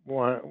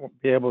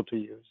be able to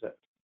use it.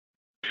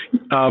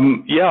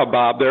 Yeah,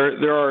 Bob,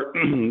 there are,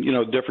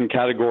 different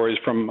categories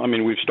I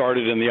mean, we've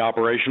started in the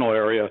operational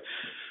area,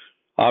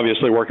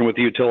 obviously working with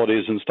the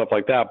utilities and stuff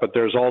like that, but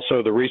there's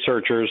also the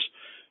researchers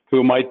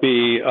who might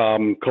be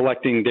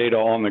collecting data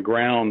on the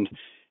ground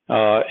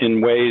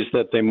in ways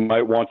that they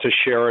might want to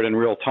share it in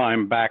real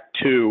time back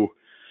to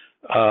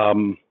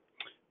the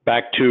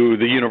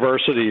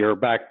university or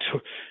back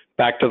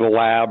to the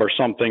lab or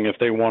something if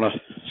they want to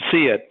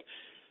see it.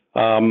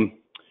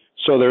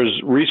 So there's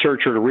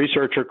researcher to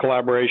researcher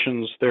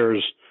collaborations.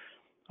 There's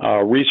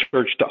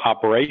research to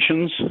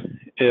operations.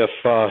 If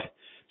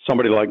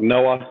somebody like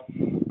NOAA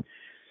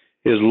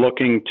is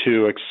looking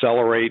to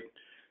accelerate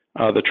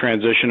the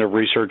transition of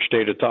research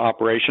data to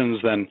operations,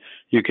 then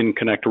you can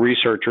connect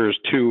researchers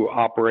to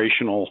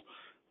operational,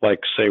 like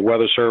say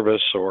Weather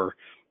Service or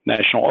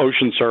National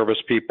Ocean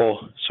Service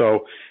people,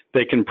 so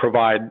they can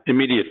provide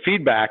immediate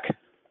feedback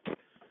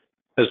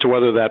as to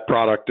whether that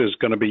product is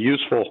going to be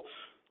useful,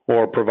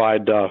 or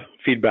provide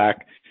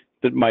feedback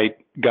that might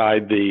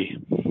guide the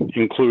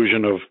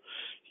inclusion of,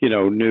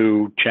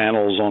 new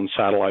channels on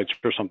satellites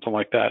or something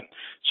like that,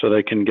 so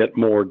they can get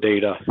more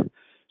data.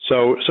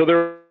 So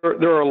there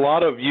are a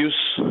lot of uses,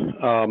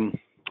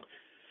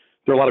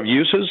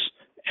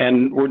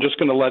 and we're just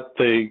going to let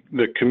the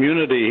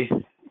community,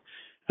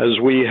 as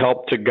we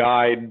help to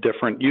guide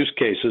different use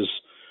cases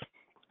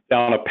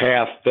down a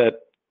path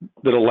that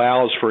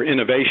allows for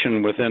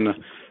innovation within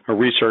a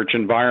research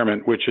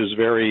environment, which is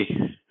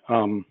very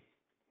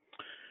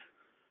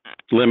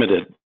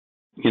limited,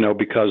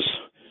 because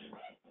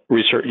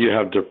research, you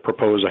have to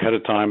propose ahead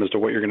of time as to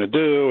what you're going to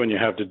do, and you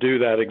have to do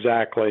that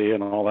exactly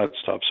and all that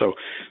stuff. So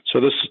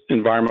this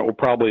environment will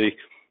probably,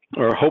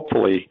 or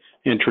hopefully,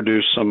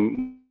 introduce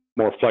some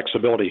more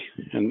flexibility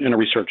in a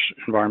research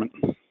environment.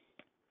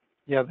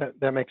 Yeah,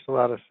 that makes a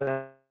lot of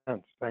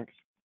sense. Thanks.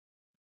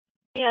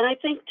 Yeah, and I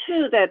think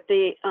too that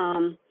the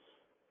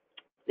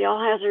All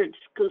Hazards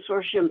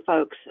Consortium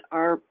folks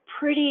are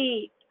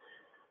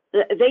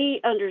they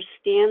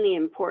understand the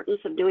importance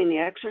of doing the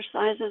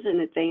exercises in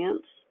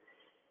advance.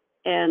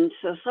 And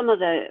so some of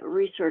the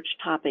research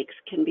topics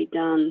can be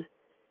done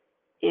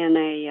in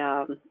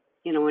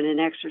in an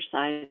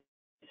exercise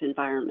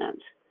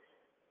environment.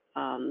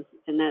 And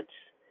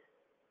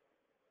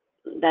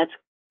that's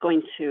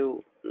going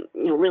to,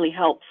 really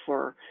help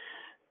for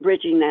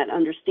bridging that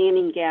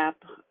understanding gap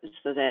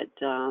so that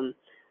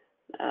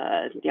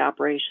the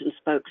operations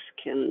folks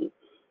can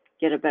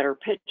get a better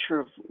picture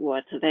of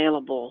what's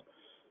available,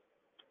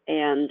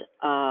 and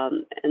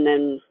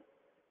then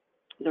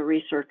the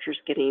researchers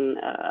getting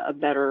a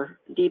better,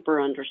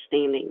 deeper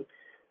understanding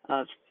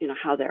of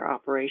how their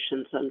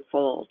operations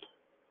unfold.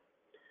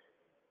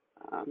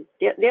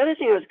 The other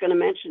thing I was going to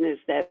mention is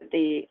that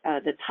the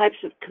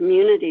types of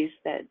communities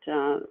that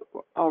we're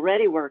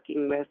already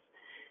working with,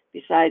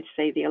 besides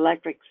say the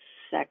electric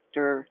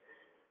sector,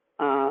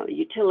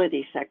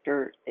 utility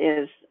sector,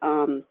 is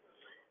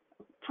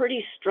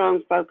pretty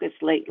strong focus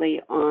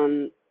lately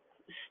on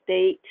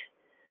state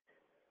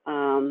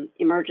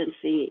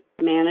emergency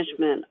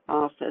management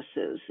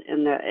offices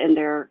and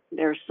their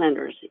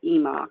centers,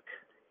 EMOC,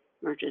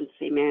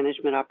 Emergency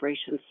Management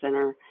Operations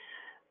Center.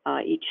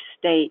 Each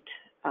state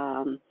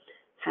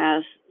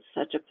has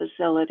such a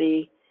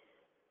facility,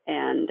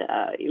 and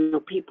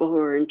people who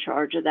are in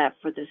charge of that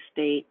for the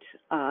state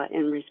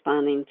in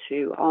responding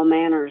to all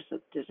manners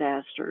of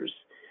disasters.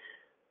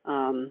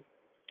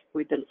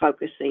 We've been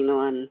focusing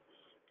on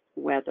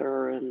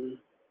weather, and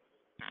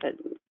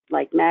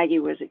like Maggie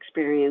was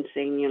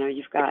experiencing,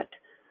 you've got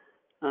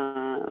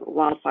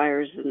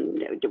wildfires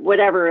and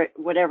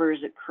whatever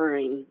is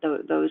occurring,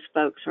 those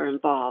folks are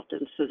involved.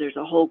 And so there's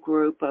a whole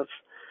group of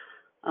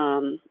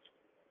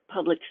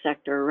public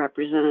sector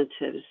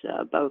representatives,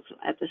 both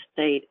at the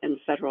state and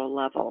federal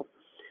level.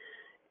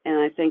 And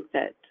I think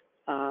that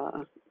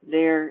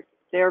their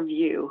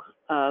view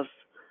of,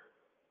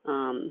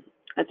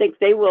 I think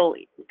they will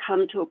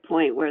come to a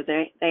point where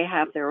they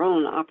have their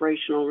own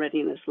operational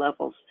readiness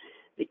levels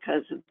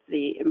because of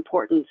the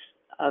importance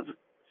of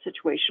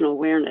situational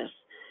awareness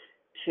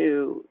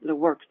to the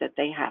work that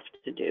they have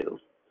to do.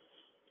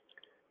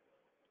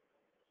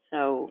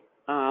 So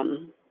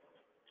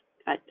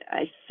I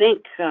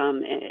think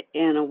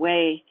in a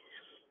way,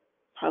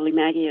 probably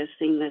Maggie has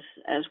seen this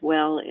as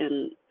well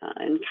in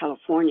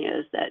California,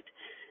 is that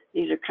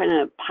these are kind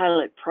of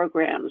pilot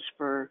programs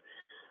for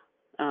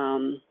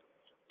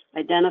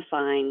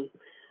identifying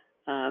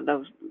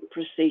those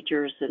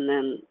procedures, and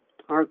then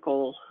our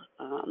goal,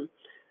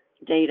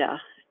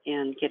 data,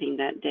 and getting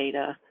that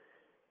data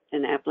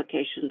and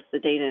applications, the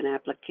data and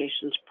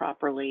applications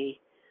properly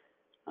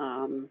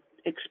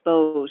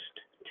exposed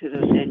to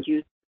those end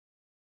users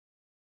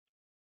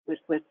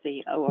with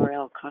the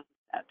ORL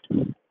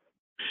concept.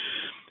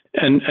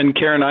 And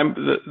Karen,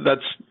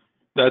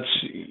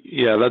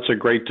 that's a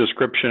great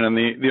description. And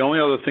the only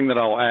other thing that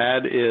I'll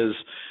add is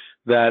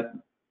that,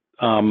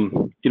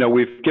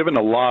 we've given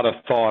a lot of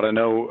thought. I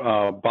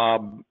know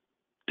Bob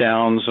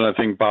Downs and I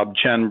think Bob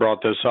Chen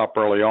brought this up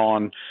early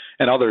on,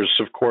 and others,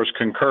 of course,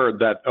 concurred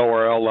that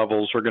ORL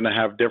levels are going to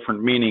have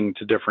different meaning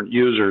to different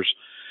users.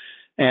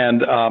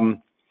 And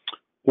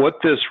what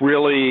this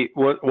really,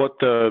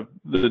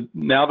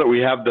 now that we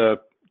have the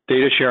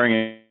data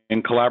sharing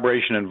and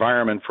collaboration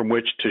environment from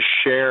which to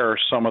share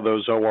some of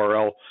those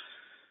ORL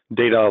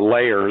data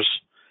layers,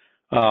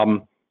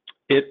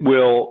 it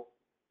will,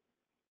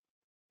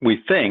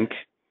 we think,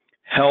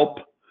 help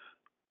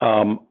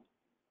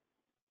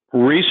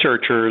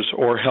researchers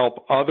or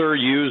help other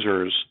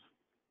users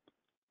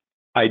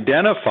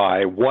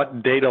identify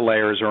what data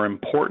layers are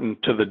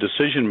important to the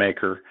decision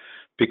maker,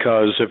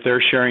 because if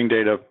they're sharing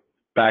data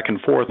back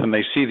and forth and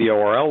they see the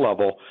ORL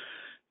level,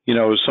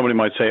 somebody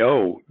might say,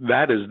 oh,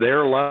 that is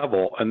their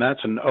level and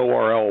that's an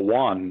ORL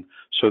 1,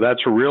 so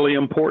that's really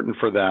important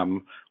for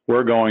them.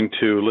 We're going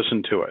to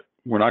listen to it.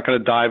 We're not going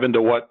to dive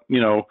into what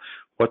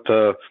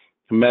the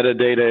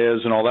metadata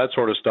is and all that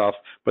sort of stuff,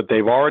 but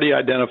they've already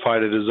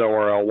identified it as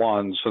ORL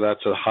 1, so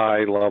that's a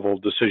high-level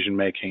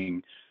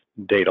decision-making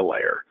data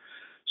layer.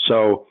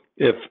 So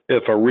if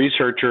a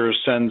researcher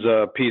sends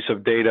a piece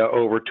of data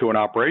over to an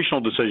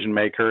operational decision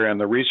maker and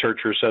the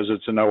researcher says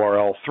it's an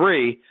ORL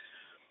 3,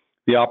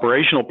 the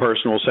operational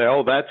person will say,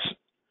 oh, that's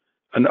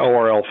an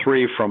ORL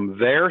 3 from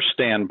their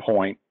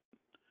standpoint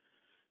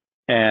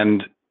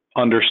and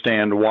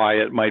understand why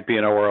it might be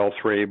an ORL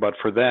 3, but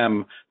for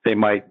them, they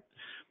might,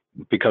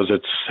 because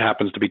it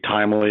happens to be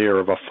timely or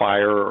of a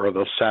fire or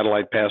the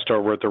satellite passed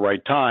over at the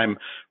right time,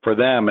 for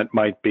them it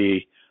might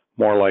be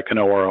more like an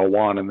ORL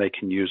 1 and they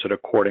can use it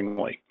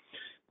accordingly.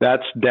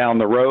 That's down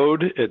the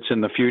road. It's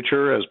in the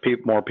future as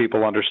more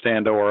people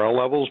understand ORL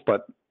levels,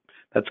 but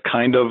that's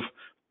kind of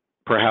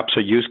perhaps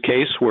a use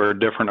case where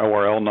different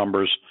ORL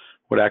numbers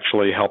would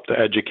actually help to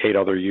educate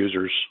other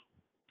users.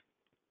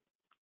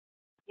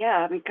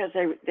 Yeah, because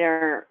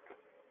the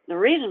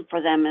reason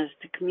for them is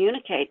to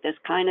communicate this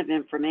kind of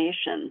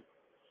information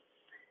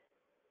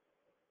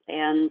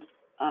and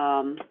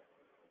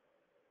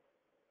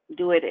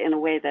do it in a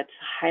way that's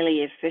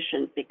highly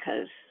efficient,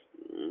 because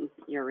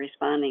you're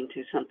responding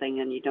to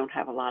something and you don't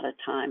have a lot of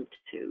time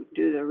to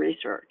do the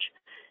research.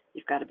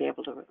 You've got to be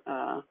able to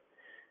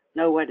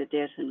know what it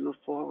is and move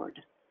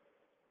forward.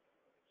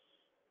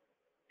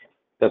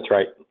 That's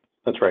right.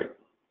 That's right.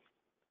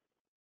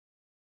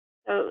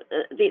 So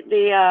then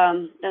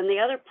the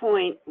other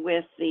point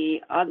with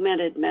the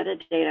augmented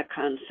metadata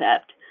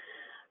concept,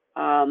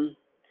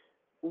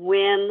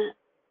 when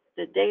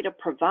the data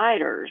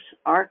providers,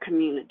 our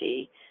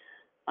community,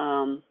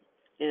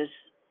 is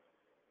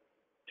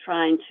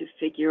trying to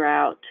figure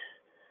out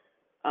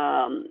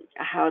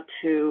how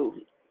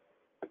to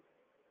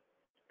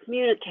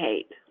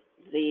communicate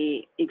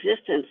the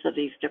existence of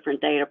these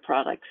different data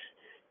products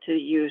to the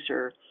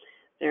user,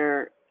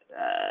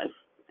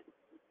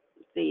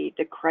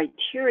 the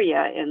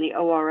criteria in the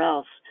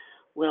ORLs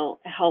will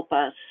help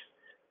us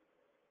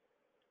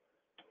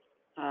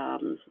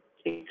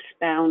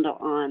expound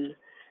on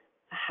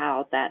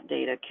how that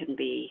data can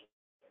be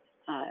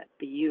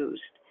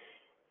used.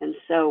 And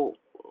so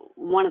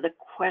one of the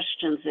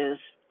questions is,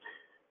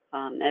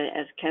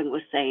 as Ken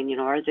was saying,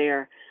 are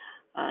there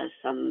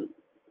some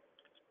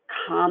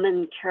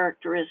common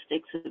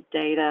characteristics of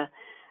data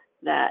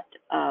that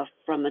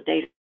from a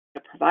data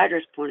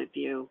provider's point of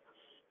view,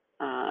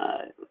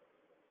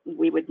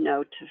 we would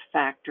know to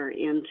factor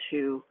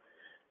into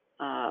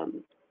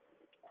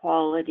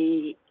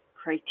quality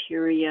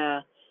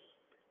criteria,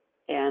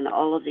 and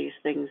all of these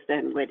things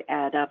then would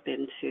add up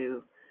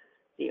into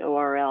the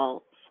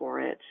ORL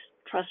for its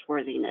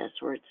trustworthiness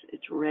or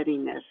its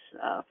readiness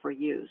for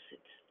use,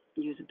 its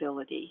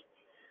usability.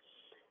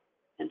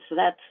 And so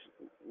that's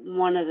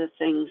one of the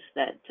things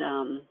that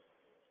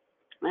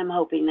I'm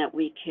hoping that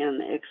we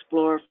can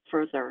explore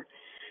further,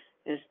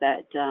 is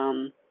that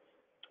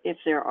if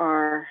there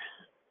are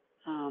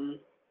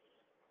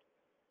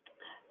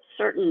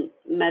certain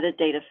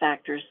metadata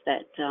factors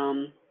that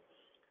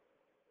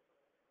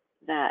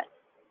that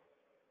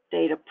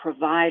data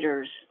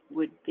providers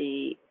would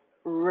be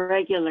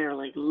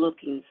regularly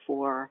looking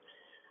for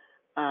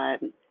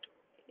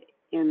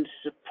in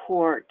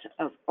support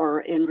of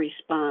or in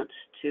response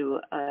to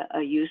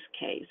a use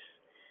case.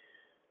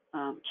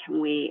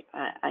 Can we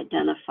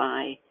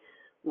identify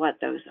what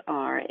those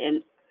are?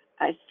 And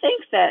I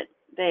think that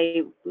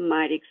they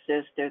might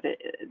exist, or that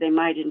they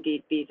might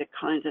indeed be the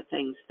kinds of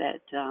things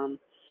that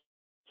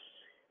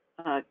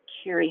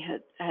Carrie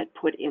had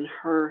put in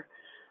her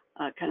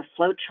kind of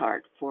flow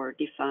chart for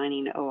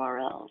defining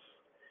ORLs,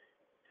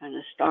 kind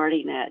of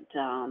starting at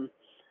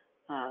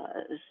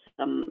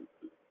some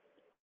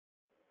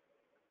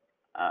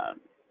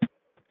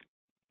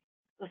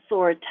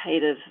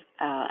authoritative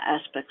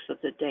aspects of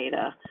the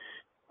data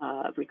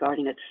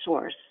regarding its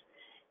source.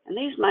 And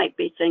these might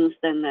be things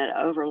then that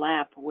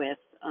overlap with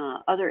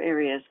other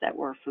areas that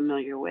we're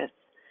familiar with,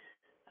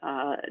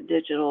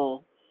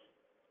 digital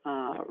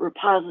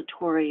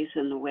repositories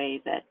in the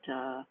way that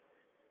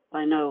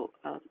I know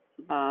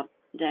Bob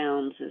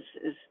Downs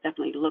is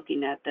definitely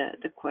looking at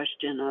the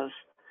question of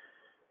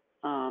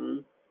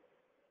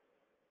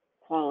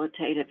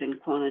qualitative and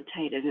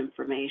quantitative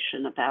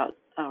information about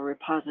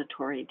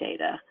repository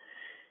data.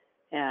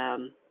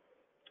 And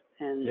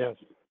Yes.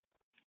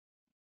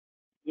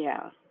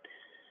 yeah,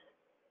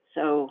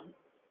 so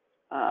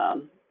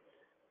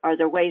are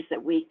there ways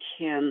that we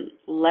can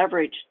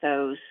leverage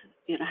those,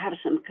 have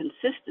some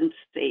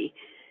consistency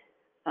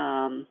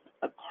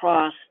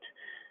across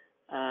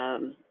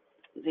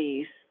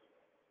these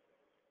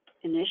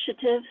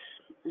initiatives?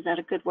 Is that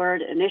a good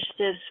word?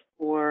 Initiatives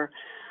for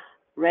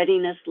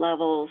readiness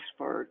levels,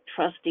 for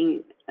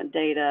trusting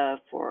data,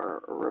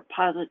 for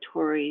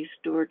repository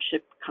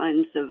stewardship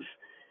kinds of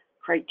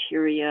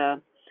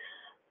criteria.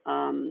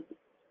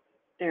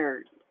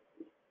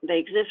 They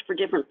exist for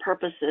different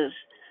purposes,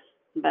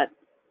 but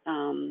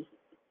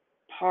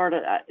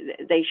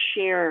they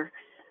share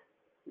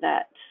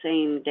that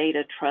same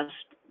data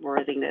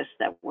trustworthiness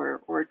that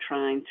we're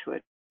trying to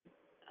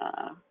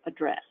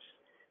address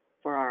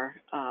for our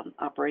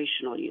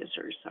operational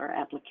users, our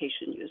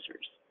application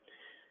users.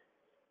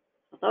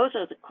 So those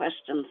are the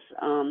questions.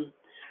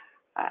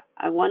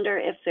 I wonder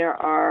if there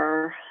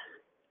are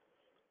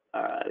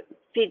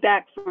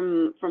feedback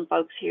from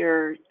folks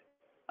here.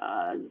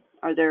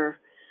 Are there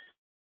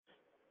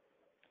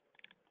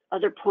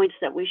other points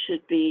that we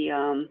should be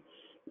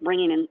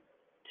bringing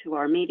into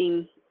our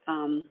meeting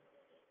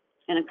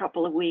in a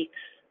couple of weeks,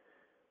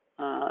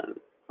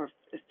 or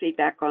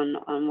feedback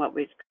on what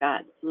we've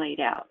got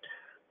laid out?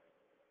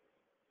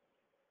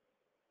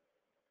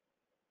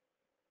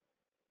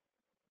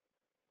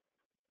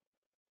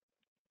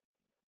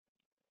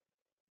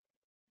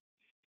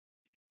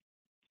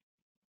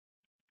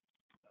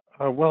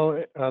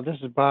 This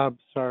is Bob.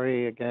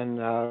 Sorry again.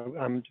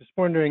 I'm just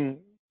wondering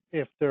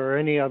if there are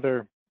any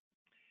other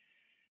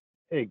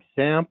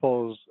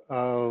examples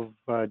of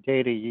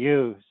data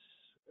use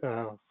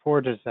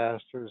for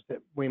disasters that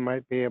we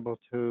might be able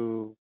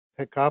to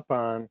pick up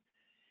on,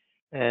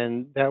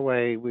 and that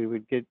way we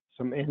would get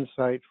some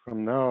insight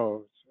from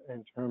those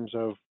in terms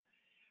of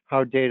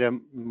how data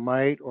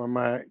might or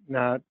might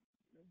not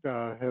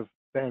have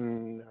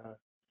been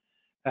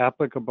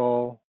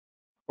applicable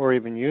or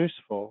even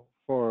useful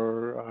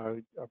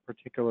for a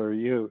particular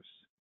use.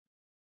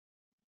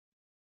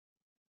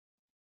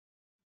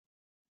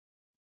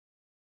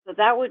 So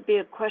that would be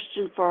a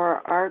question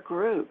for our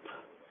group.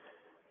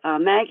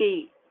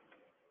 Maggie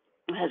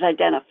has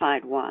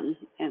identified one,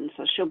 and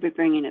so she'll be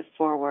bringing it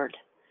forward.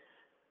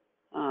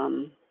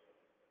 I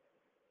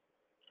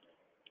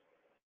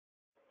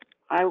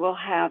will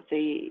have the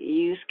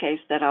use case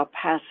that I'll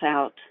pass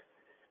out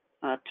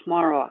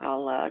tomorrow.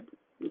 I'll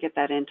get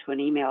that into an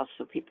email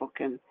so people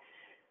can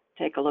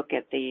take a look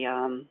at the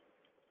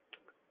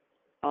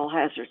All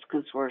Hazards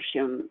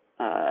Consortium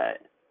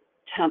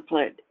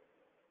template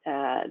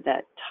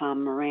that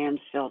Tom Moran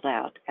filled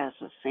out as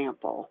a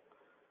sample.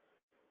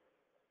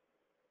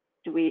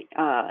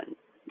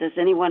 Does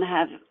anyone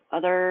have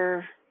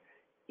other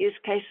use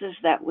cases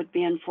that would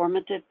be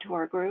informative to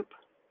our group?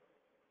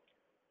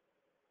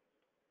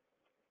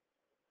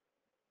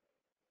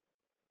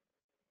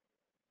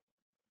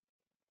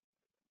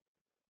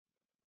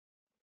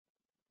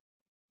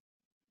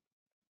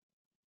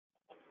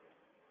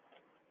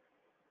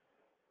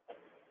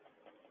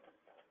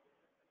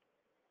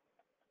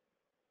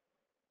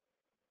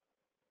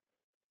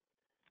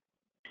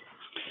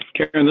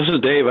 Karen, this is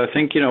Dave. I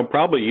think,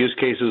 probably use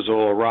cases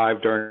will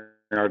arrive during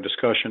our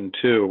discussion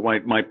too.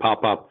 Might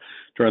pop up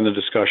during the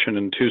discussion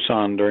in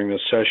Tucson during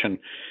this session,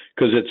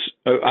 because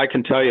I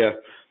can tell you,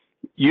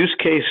 use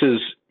cases,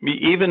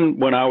 even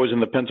when I was in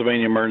the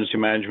Pennsylvania Emergency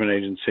Management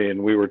Agency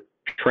and we were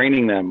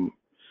training them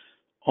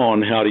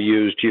on how to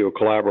use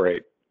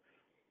GeoCollaborate,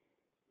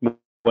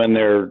 when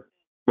their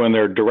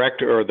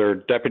director or their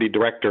deputy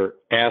director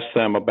asked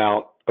them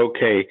about,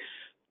 okay,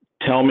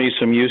 tell me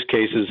some use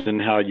cases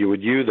and how you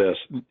would use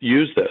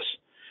this.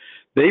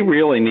 They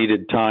really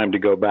needed time to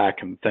go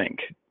back and think,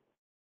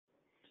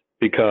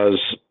 because,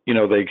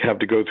 they have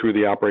to go through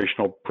the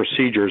operational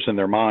procedures in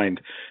their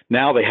mind.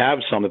 Now they have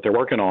some that they're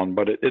working on,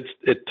 but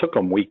it took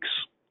them weeks.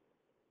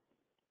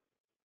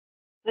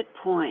 Good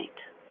point.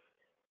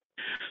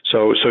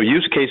 So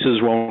use cases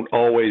won't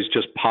always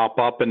just pop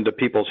up into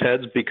people's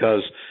heads,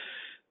 because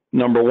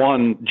number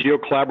one,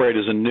 GeoCollaborate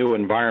is a new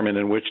environment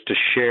in which to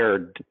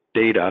share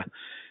data.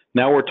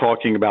 Now we're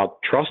talking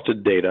about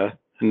trusted data,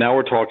 and now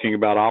we're talking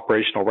about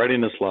operational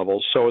readiness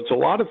levels. So it's a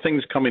lot of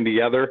things coming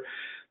together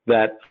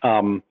that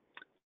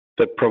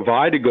that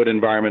provide a good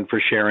environment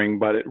for sharing.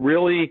 But it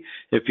really,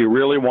 if you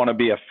really want to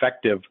be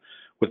effective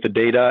with the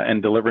data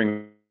and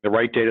delivering the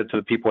right data to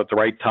the people at the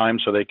right time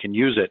so they can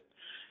use it,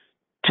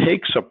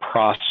 takes a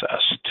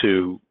process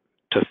to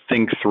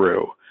think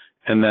through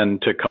and then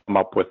to come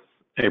up with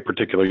a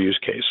particular use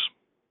case.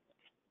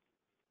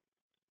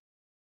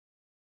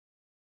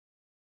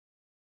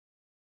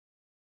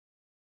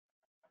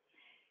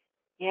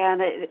 Yeah,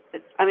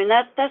 and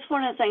that's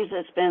one of the things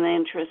that's been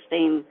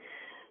interesting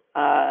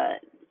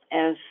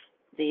as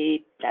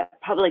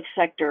that public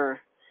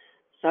sector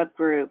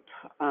subgroup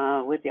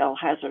with the All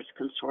Hazards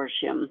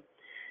Consortium.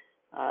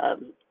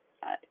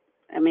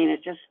 I mean,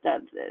 it just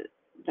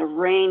the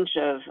range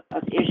of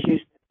issues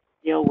to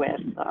deal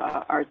with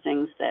are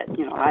things that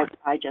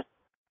I just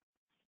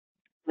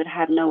would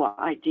have no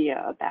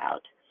idea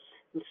about,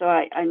 and so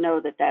I know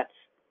that that's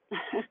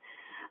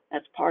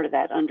that's part of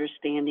that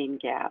understanding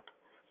gap,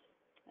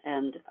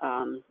 and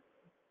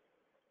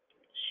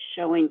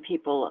showing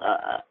people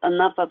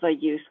enough of a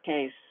use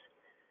case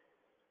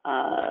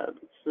so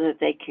that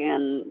they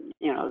can,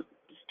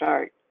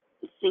 start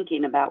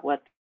thinking about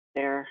what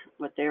their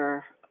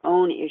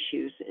own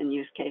issues and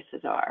use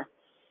cases are.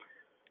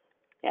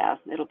 Yeah,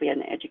 it'll be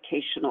an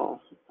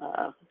educational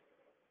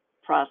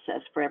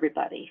process for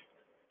everybody.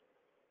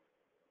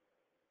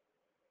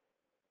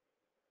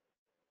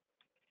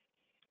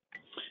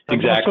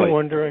 Exactly. I'm also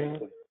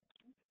wondering,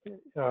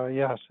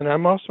 yes, and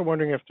I'm also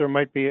wondering if there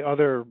might be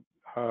other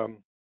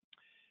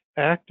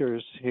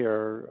actors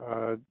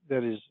here,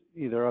 that is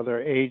either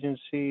other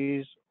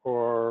agencies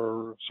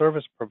or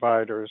service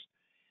providers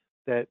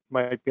that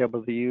might be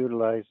able to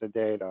utilize the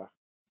data.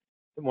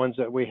 The ones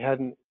that we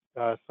hadn't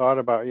thought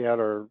about yet,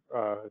 or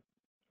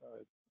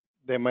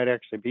they might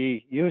actually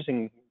be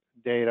using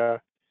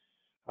data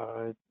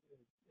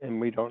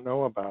and we don't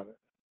know about it.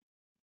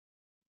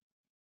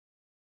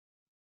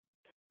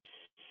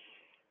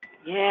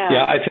 Yeah.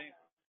 Yeah,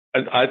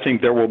 I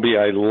think there will be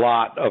a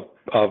lot of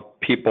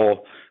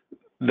people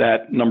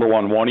that, number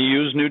one, want to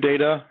use new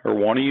data or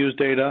want to use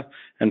data,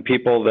 and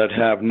people that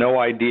have no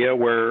idea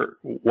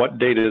what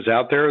data is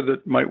out there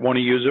that might want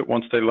to use it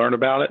once they learn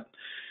about it.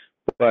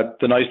 But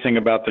the nice thing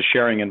about the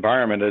sharing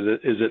environment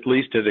is at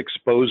least it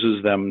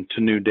exposes them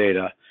to new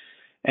data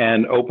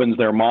and opens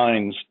their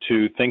minds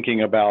to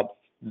thinking about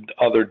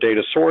other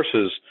data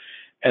sources.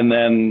 And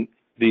then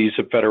the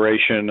ESIP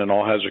Federation and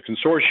All Hazard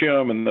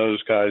Consortium and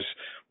those guys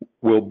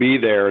will be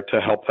there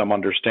to help them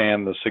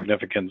understand the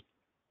significance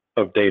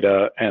of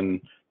data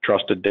and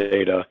trusted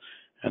data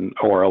and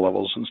ORL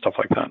levels and stuff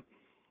like that.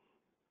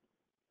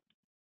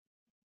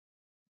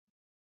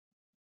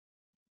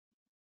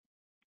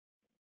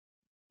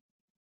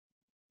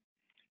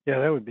 Yeah,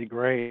 that would be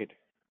great.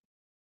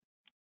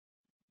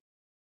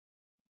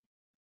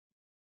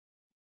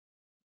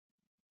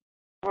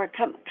 We're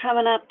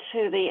coming up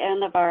to the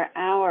end of our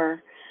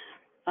hour.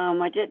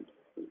 I did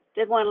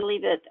want to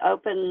leave it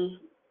open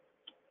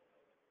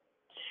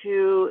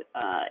to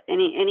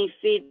any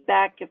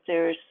feedback if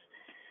there's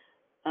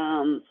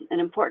an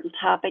important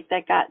topic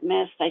that got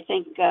missed. I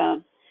think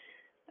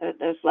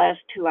those last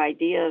two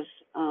ideas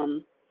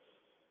are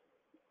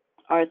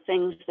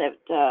things that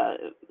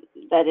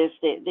is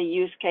the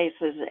use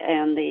cases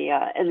and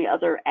the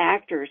other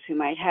actors who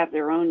might have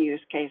their own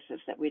use cases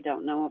that we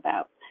don't know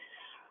about.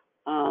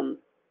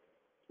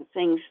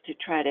 Things to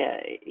try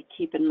to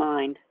keep in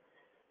mind.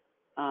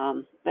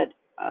 But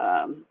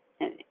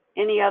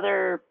any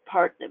other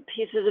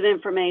pieces of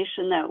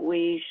information that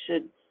we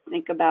should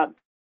think about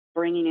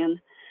bringing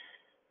in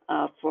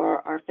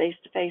for our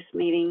face-to-face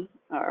meeting,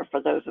 or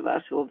for those of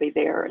us who will be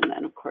there, and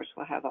then of course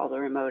we'll have all the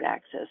remote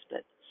access.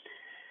 But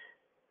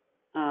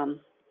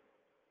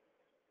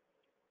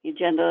the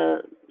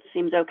agenda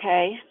seems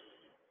okay.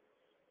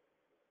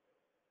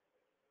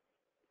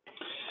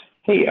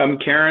 Hey,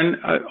 Karen,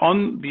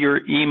 on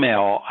your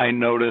email, I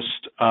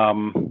noticed,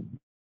 I'm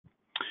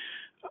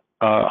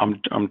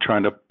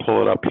trying to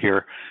pull it up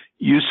here.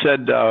 You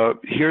said,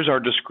 here's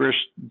our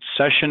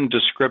session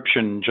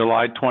description,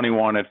 July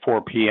 21 at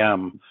 4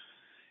 p.m.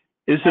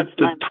 Is it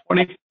the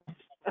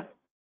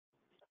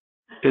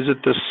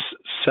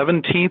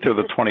 17th or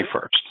the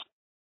 21st?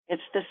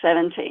 It's the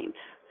 17th.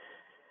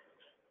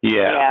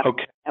 Yeah,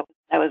 okay.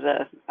 That was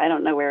I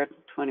don't know where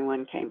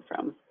 21 came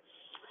from.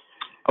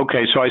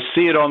 Okay, so I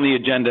see it on the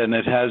agenda, and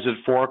it has at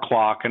 4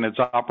 o'clock, and it's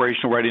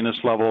operational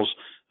readiness levels,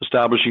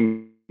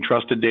 establishing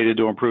trusted data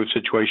to improve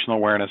situational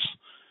awareness.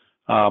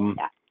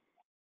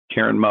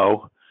 Karen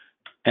Moe,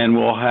 and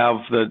we'll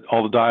have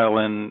all the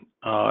dial-in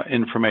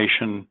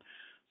information,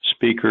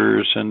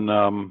 speakers,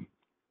 and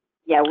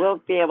yeah,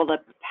 we'll be able to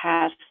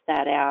pass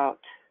that out.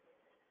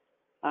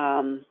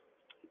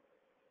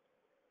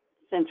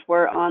 Since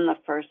we're on the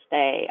first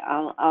day,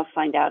 I'll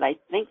find out. I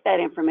think that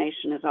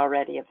information is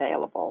already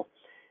available.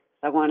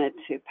 I wanted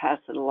to pass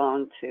it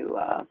along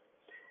to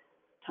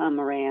Tom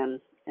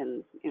Moran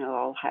and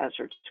All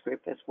Hazards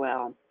group as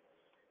well.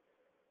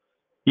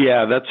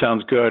 Yeah, that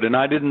sounds good. And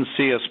I didn't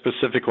see a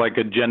specific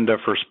agenda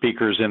for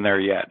speakers in there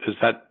yet. Does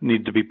that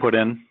need to be put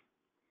in?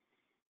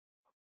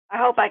 I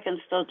hope I can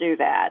still do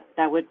that.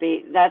 That's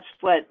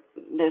what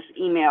this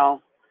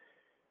email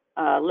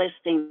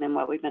listing and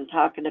what we've been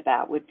talking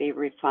about would be,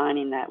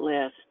 refining that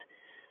list.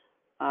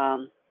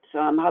 So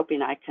I'm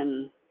hoping I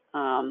can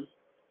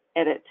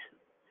edit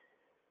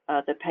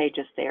the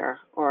pages there,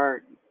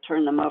 or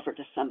turn them over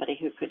to somebody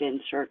who could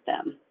insert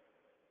them.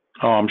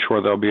 Oh, I'm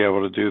sure they'll be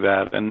able to do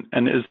that. And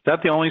is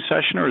that the only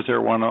session, or is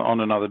there one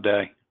on another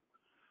day?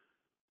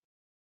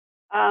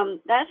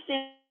 That's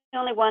the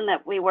only one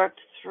that we worked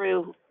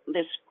through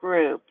this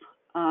group.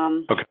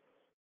 Okay.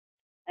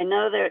 I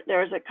know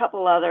there's a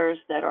couple others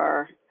that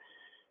are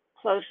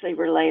closely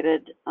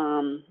related.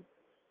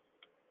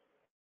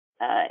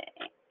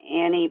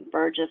 Annie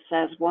Burgess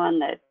has one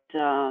that,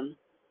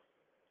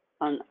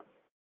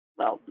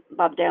 well,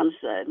 Bob Downs,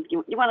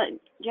 you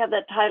have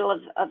the title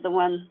of the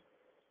one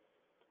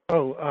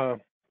Oh, on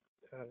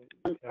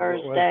what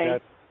Thursday?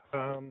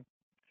 was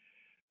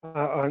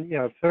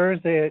that?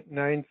 Thursday at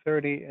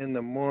 9:30 in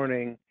the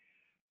morning.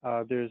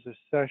 There's a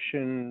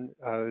session.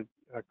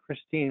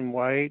 Christine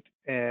White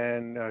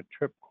and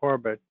Trip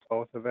Corbett,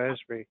 both of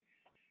ESRI,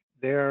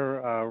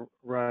 they're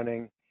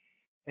running,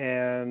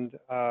 and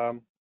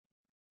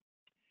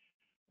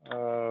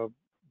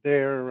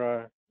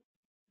their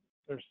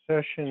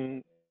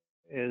session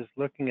is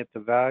looking at the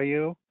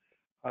value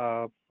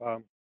of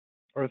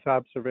Earth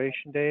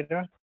observation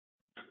data,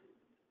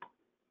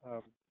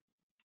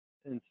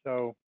 and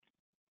so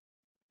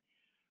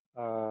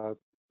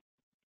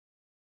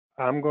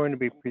I'm going to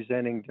be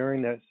presenting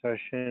during that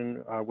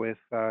session with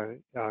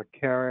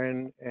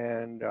Karen,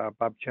 and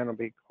Bob Chen will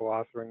be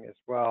co-authoring as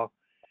well,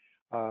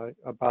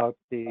 about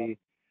the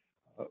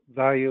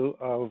value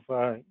of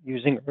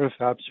using Earth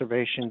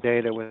observation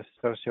data with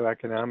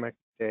socioeconomic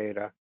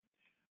data.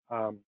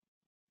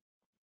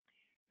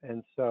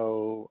 And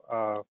so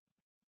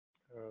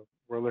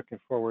we're looking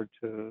forward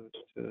to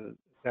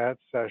that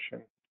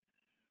session.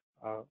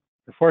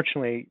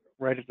 Unfortunately,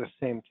 right at the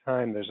same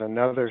time, there's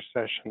another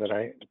session that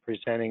I'm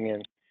presenting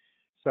in.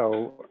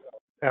 So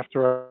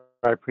after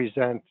I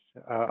present,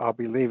 I'll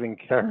be leaving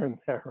Karen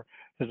there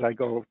as I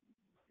go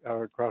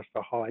across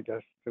the hall, I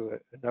guess, to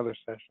another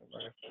session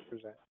where I have to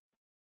present.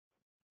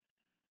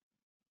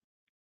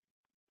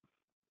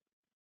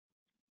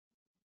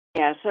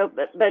 Yeah, so,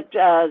 but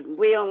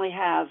we only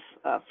have,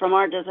 from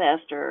our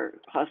disaster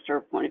cluster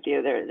point of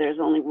view, there's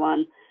only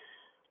one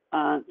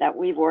that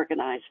we've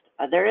organized.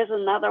 There is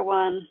another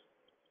one,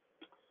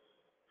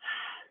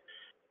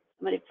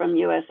 somebody from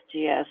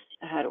USGS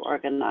had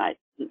organized.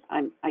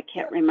 I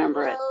can't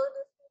remember it.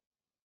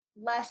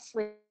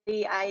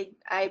 Leslie, I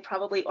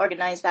probably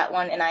organized that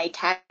one, and I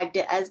tagged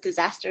it as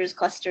disasters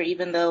cluster,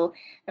 even though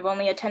I've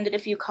only attended a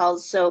few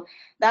calls. So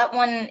that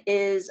one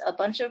is a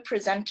bunch of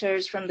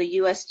presenters from the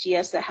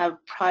USGS that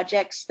have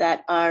projects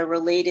that are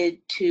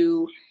related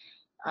to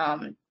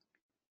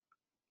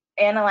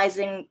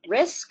analyzing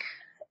risk,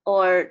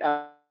 or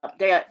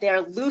they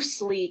are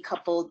loosely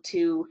coupled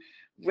to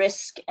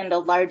risk and a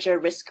larger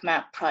risk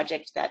map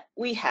project that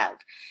we have.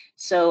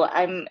 So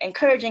I'm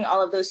encouraging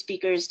all of those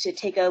speakers to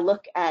take a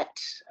look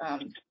at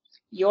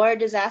your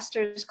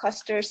disasters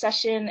cluster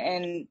session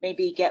and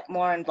maybe get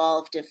more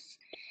involved if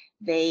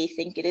they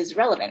think it is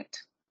relevant.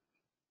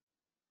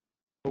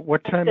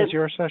 What time is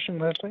your session,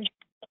 Leslie?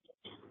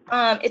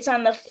 It's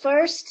on the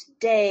first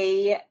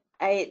day,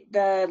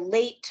 the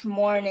late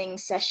morning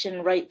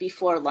session right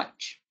before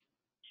lunch.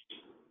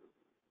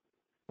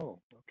 Oh,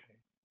 okay.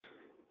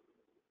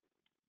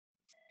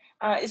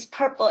 Is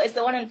purple, is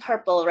the one in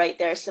purple right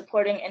there,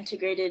 supporting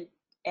integrated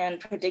and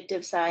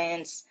predictive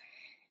science,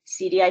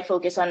 CDI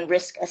focus on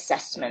risk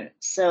assessment.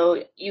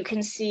 So you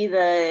can see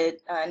the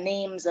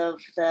names of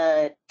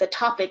the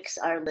topics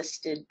are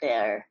listed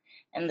there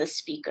and the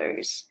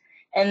speakers.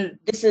 And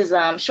this is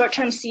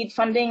short-term seed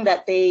funding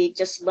that they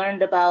just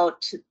learned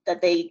about,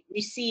 that they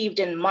received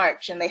in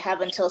March, and they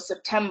have until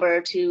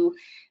September to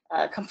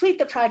complete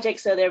the project.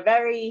 So they're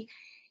very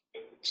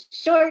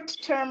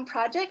short-term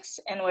projects,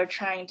 and we're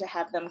trying to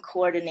have them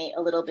coordinate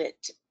a little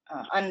bit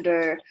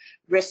under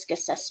risk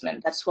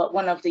assessment. That's what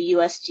one of the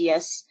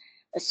USGS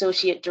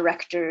associate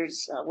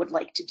directors would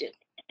like to do.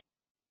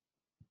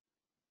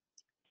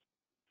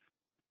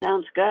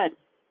 Sounds good.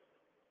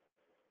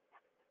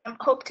 I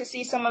hope to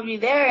see some of you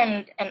there,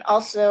 and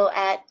also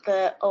at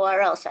the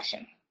ORL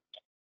session.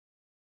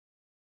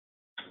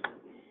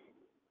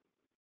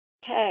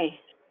 Okay.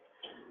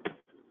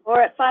 Or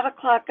at 5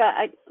 o'clock,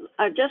 I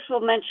just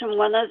will mention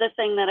one other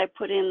thing that I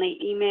put in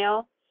the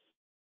email,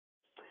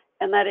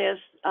 and that is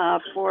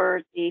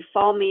for the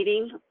fall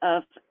meeting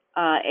of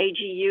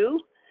AGU.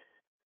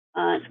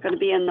 It's going to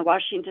be in the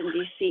Washington,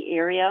 D.C.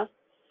 area.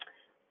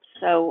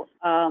 So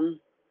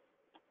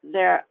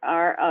there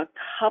are a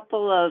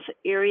couple of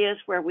areas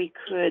where we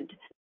could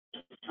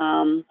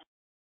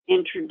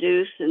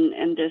introduce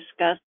and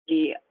discuss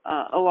the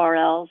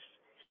ORLs.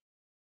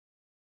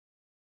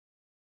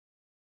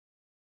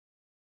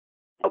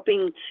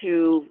 Hoping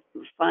to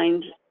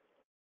find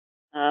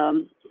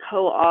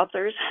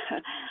co-authors.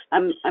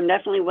 I'm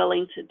definitely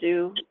willing to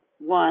do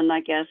one,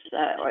 I guess,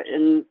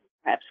 and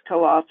perhaps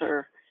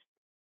co-author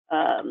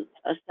a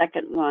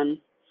second one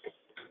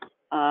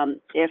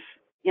if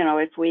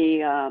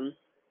we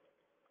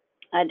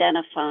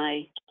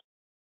identify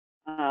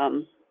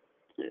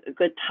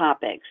good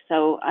topics.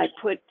 So I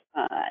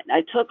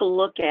took a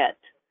look at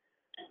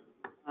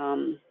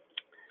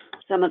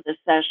some of the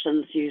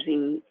sessions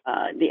using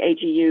the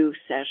AGU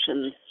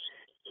sessions,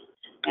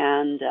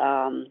 and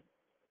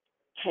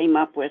came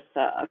up with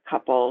a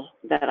couple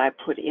that I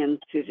put into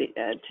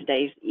the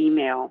today's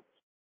email.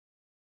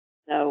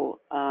 So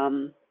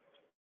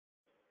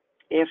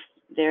if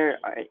there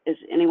is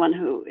anyone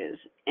who is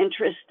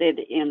interested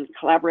in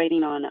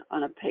collaborating on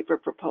a paper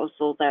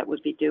proposal that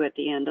would be due at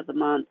the end of the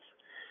month,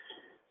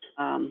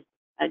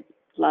 I'd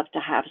love to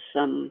have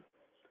some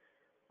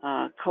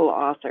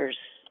co-authors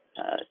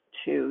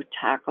to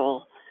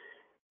tackle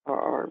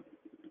or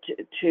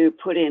to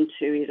put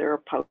into either a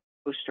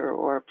poster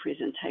or a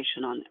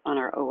presentation on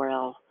our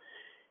ORL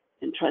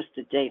and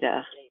trusted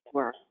data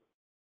work.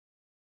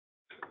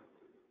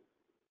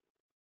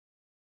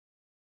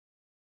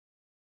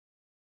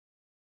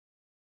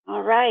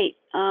 All right.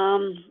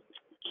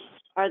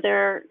 Are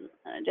there,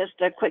 just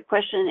a quick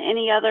question,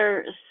 any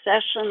other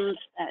sessions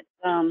that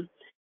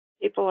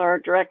people are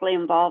directly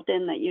involved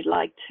in that you'd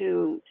like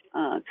to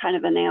kind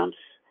of announce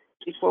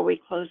before we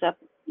close up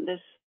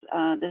this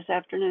this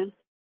afternoon?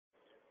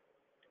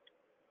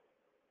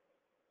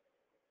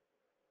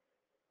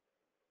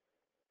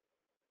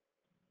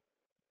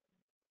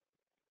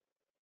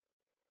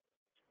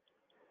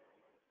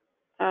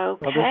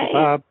 Okay. Well, this is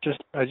Bob.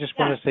 I just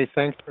want to say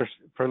thanks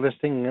for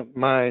listing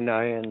mine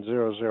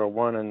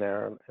IN001 in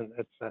there, and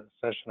it's that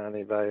session on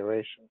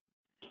evaluation.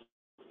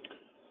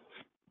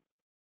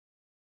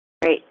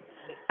 Great.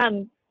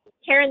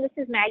 Karen, this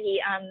is Maggie.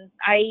 I'm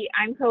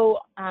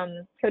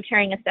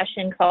co-chairing a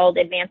session called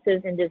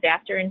Advances in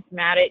Disaster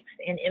Informatics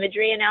and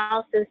Imagery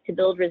Analysis to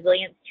Build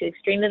Resilience to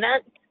Extreme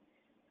Events.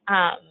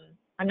 I'm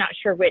not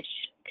sure which,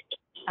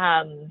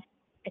 I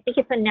think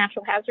it's in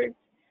natural hazards,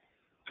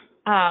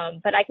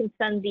 but I can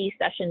send the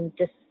session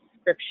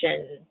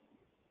description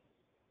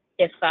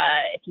if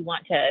you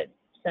want to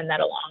send that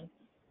along.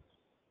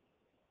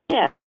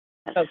 Yeah.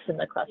 Folks in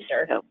the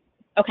cluster. Yep.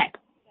 Okay.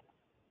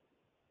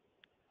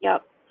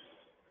 Yep.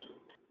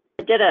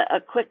 I did a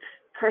quick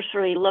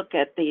cursory look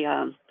at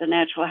the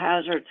natural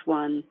hazards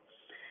one,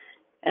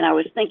 and I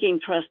was thinking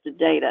trusted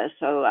data,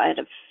 so I had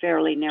a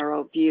fairly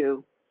narrow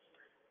view.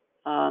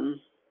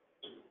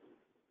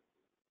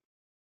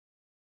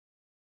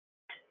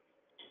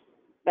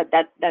 But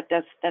that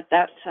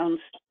sounds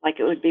like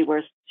it would be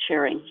worth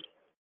sharing.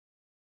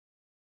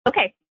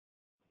 Okay.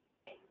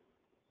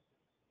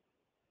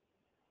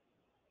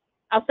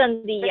 I'll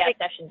send the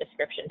session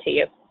description to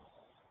you.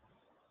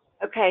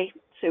 Okay,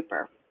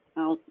 super.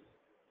 I'll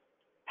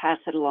pass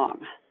it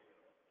along.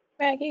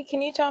 Maggie,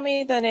 can you tell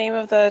me the name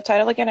of the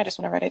title again? I just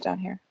want to write it down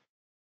here.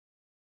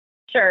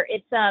 Sure.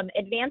 It's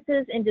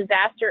Advances in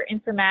Disaster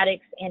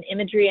Informatics and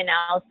Imagery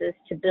Analysis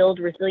to Build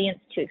Resilience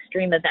to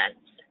Extreme Events.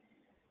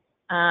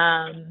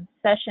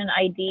 Session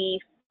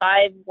ID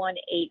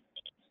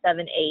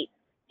 51878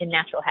 in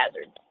Natural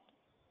Hazards.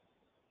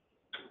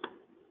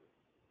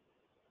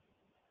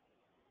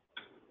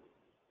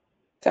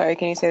 Sorry,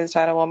 can you say the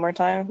title one more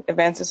time?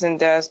 Advances in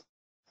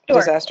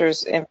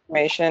Disasters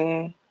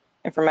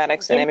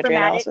Informatics and Imagery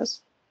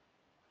Analysis?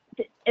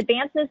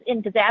 Advances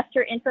in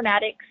Disaster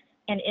Informatics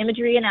and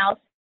Imagery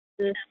Analysis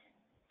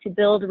to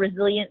Build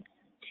Resilience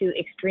to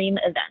Extreme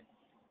Events.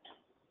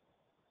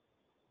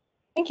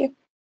 Thank you.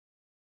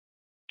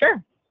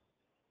 Sure.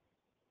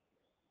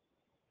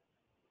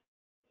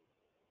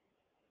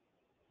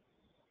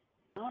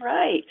 All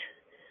right.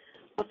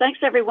 Well, thanks,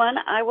 everyone.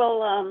 I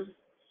will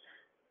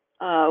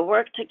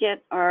work to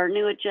get our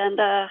new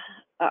agenda,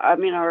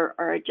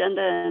 our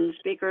agenda and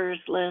speakers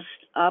list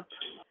up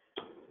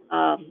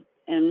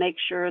and make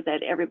sure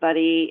that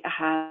everybody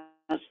has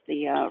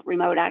the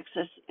remote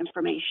access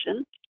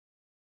information.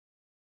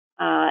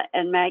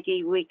 And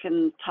Maggie, we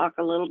can talk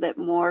a little bit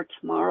more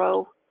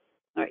tomorrow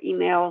or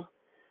email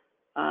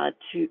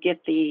to get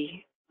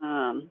the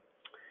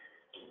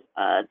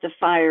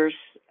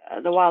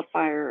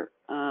wildfire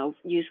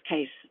use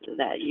case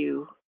that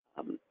you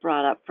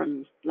brought up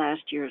from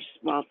last year's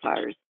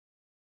wildfires.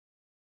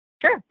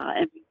 Sure.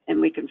 And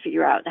we can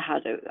figure out how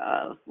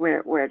to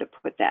where to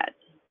put that.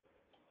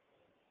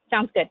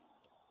 Sounds good.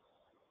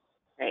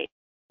 Great.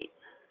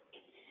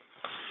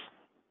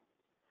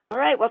 All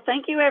right. Well,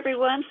 thank you,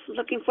 everyone.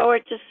 Looking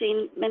forward to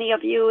seeing many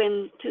of you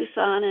in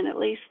Tucson and at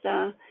least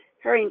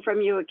hearing from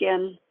you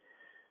again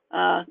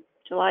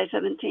July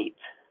 17th.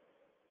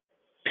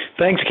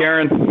 Thanks,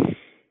 Karen.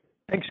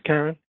 Thanks,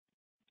 Karen.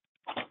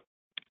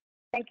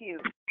 Thank you.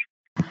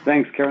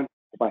 Thanks, Karen.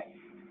 Bye.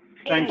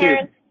 Thank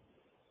you.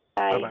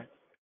 Bye. Bye-bye.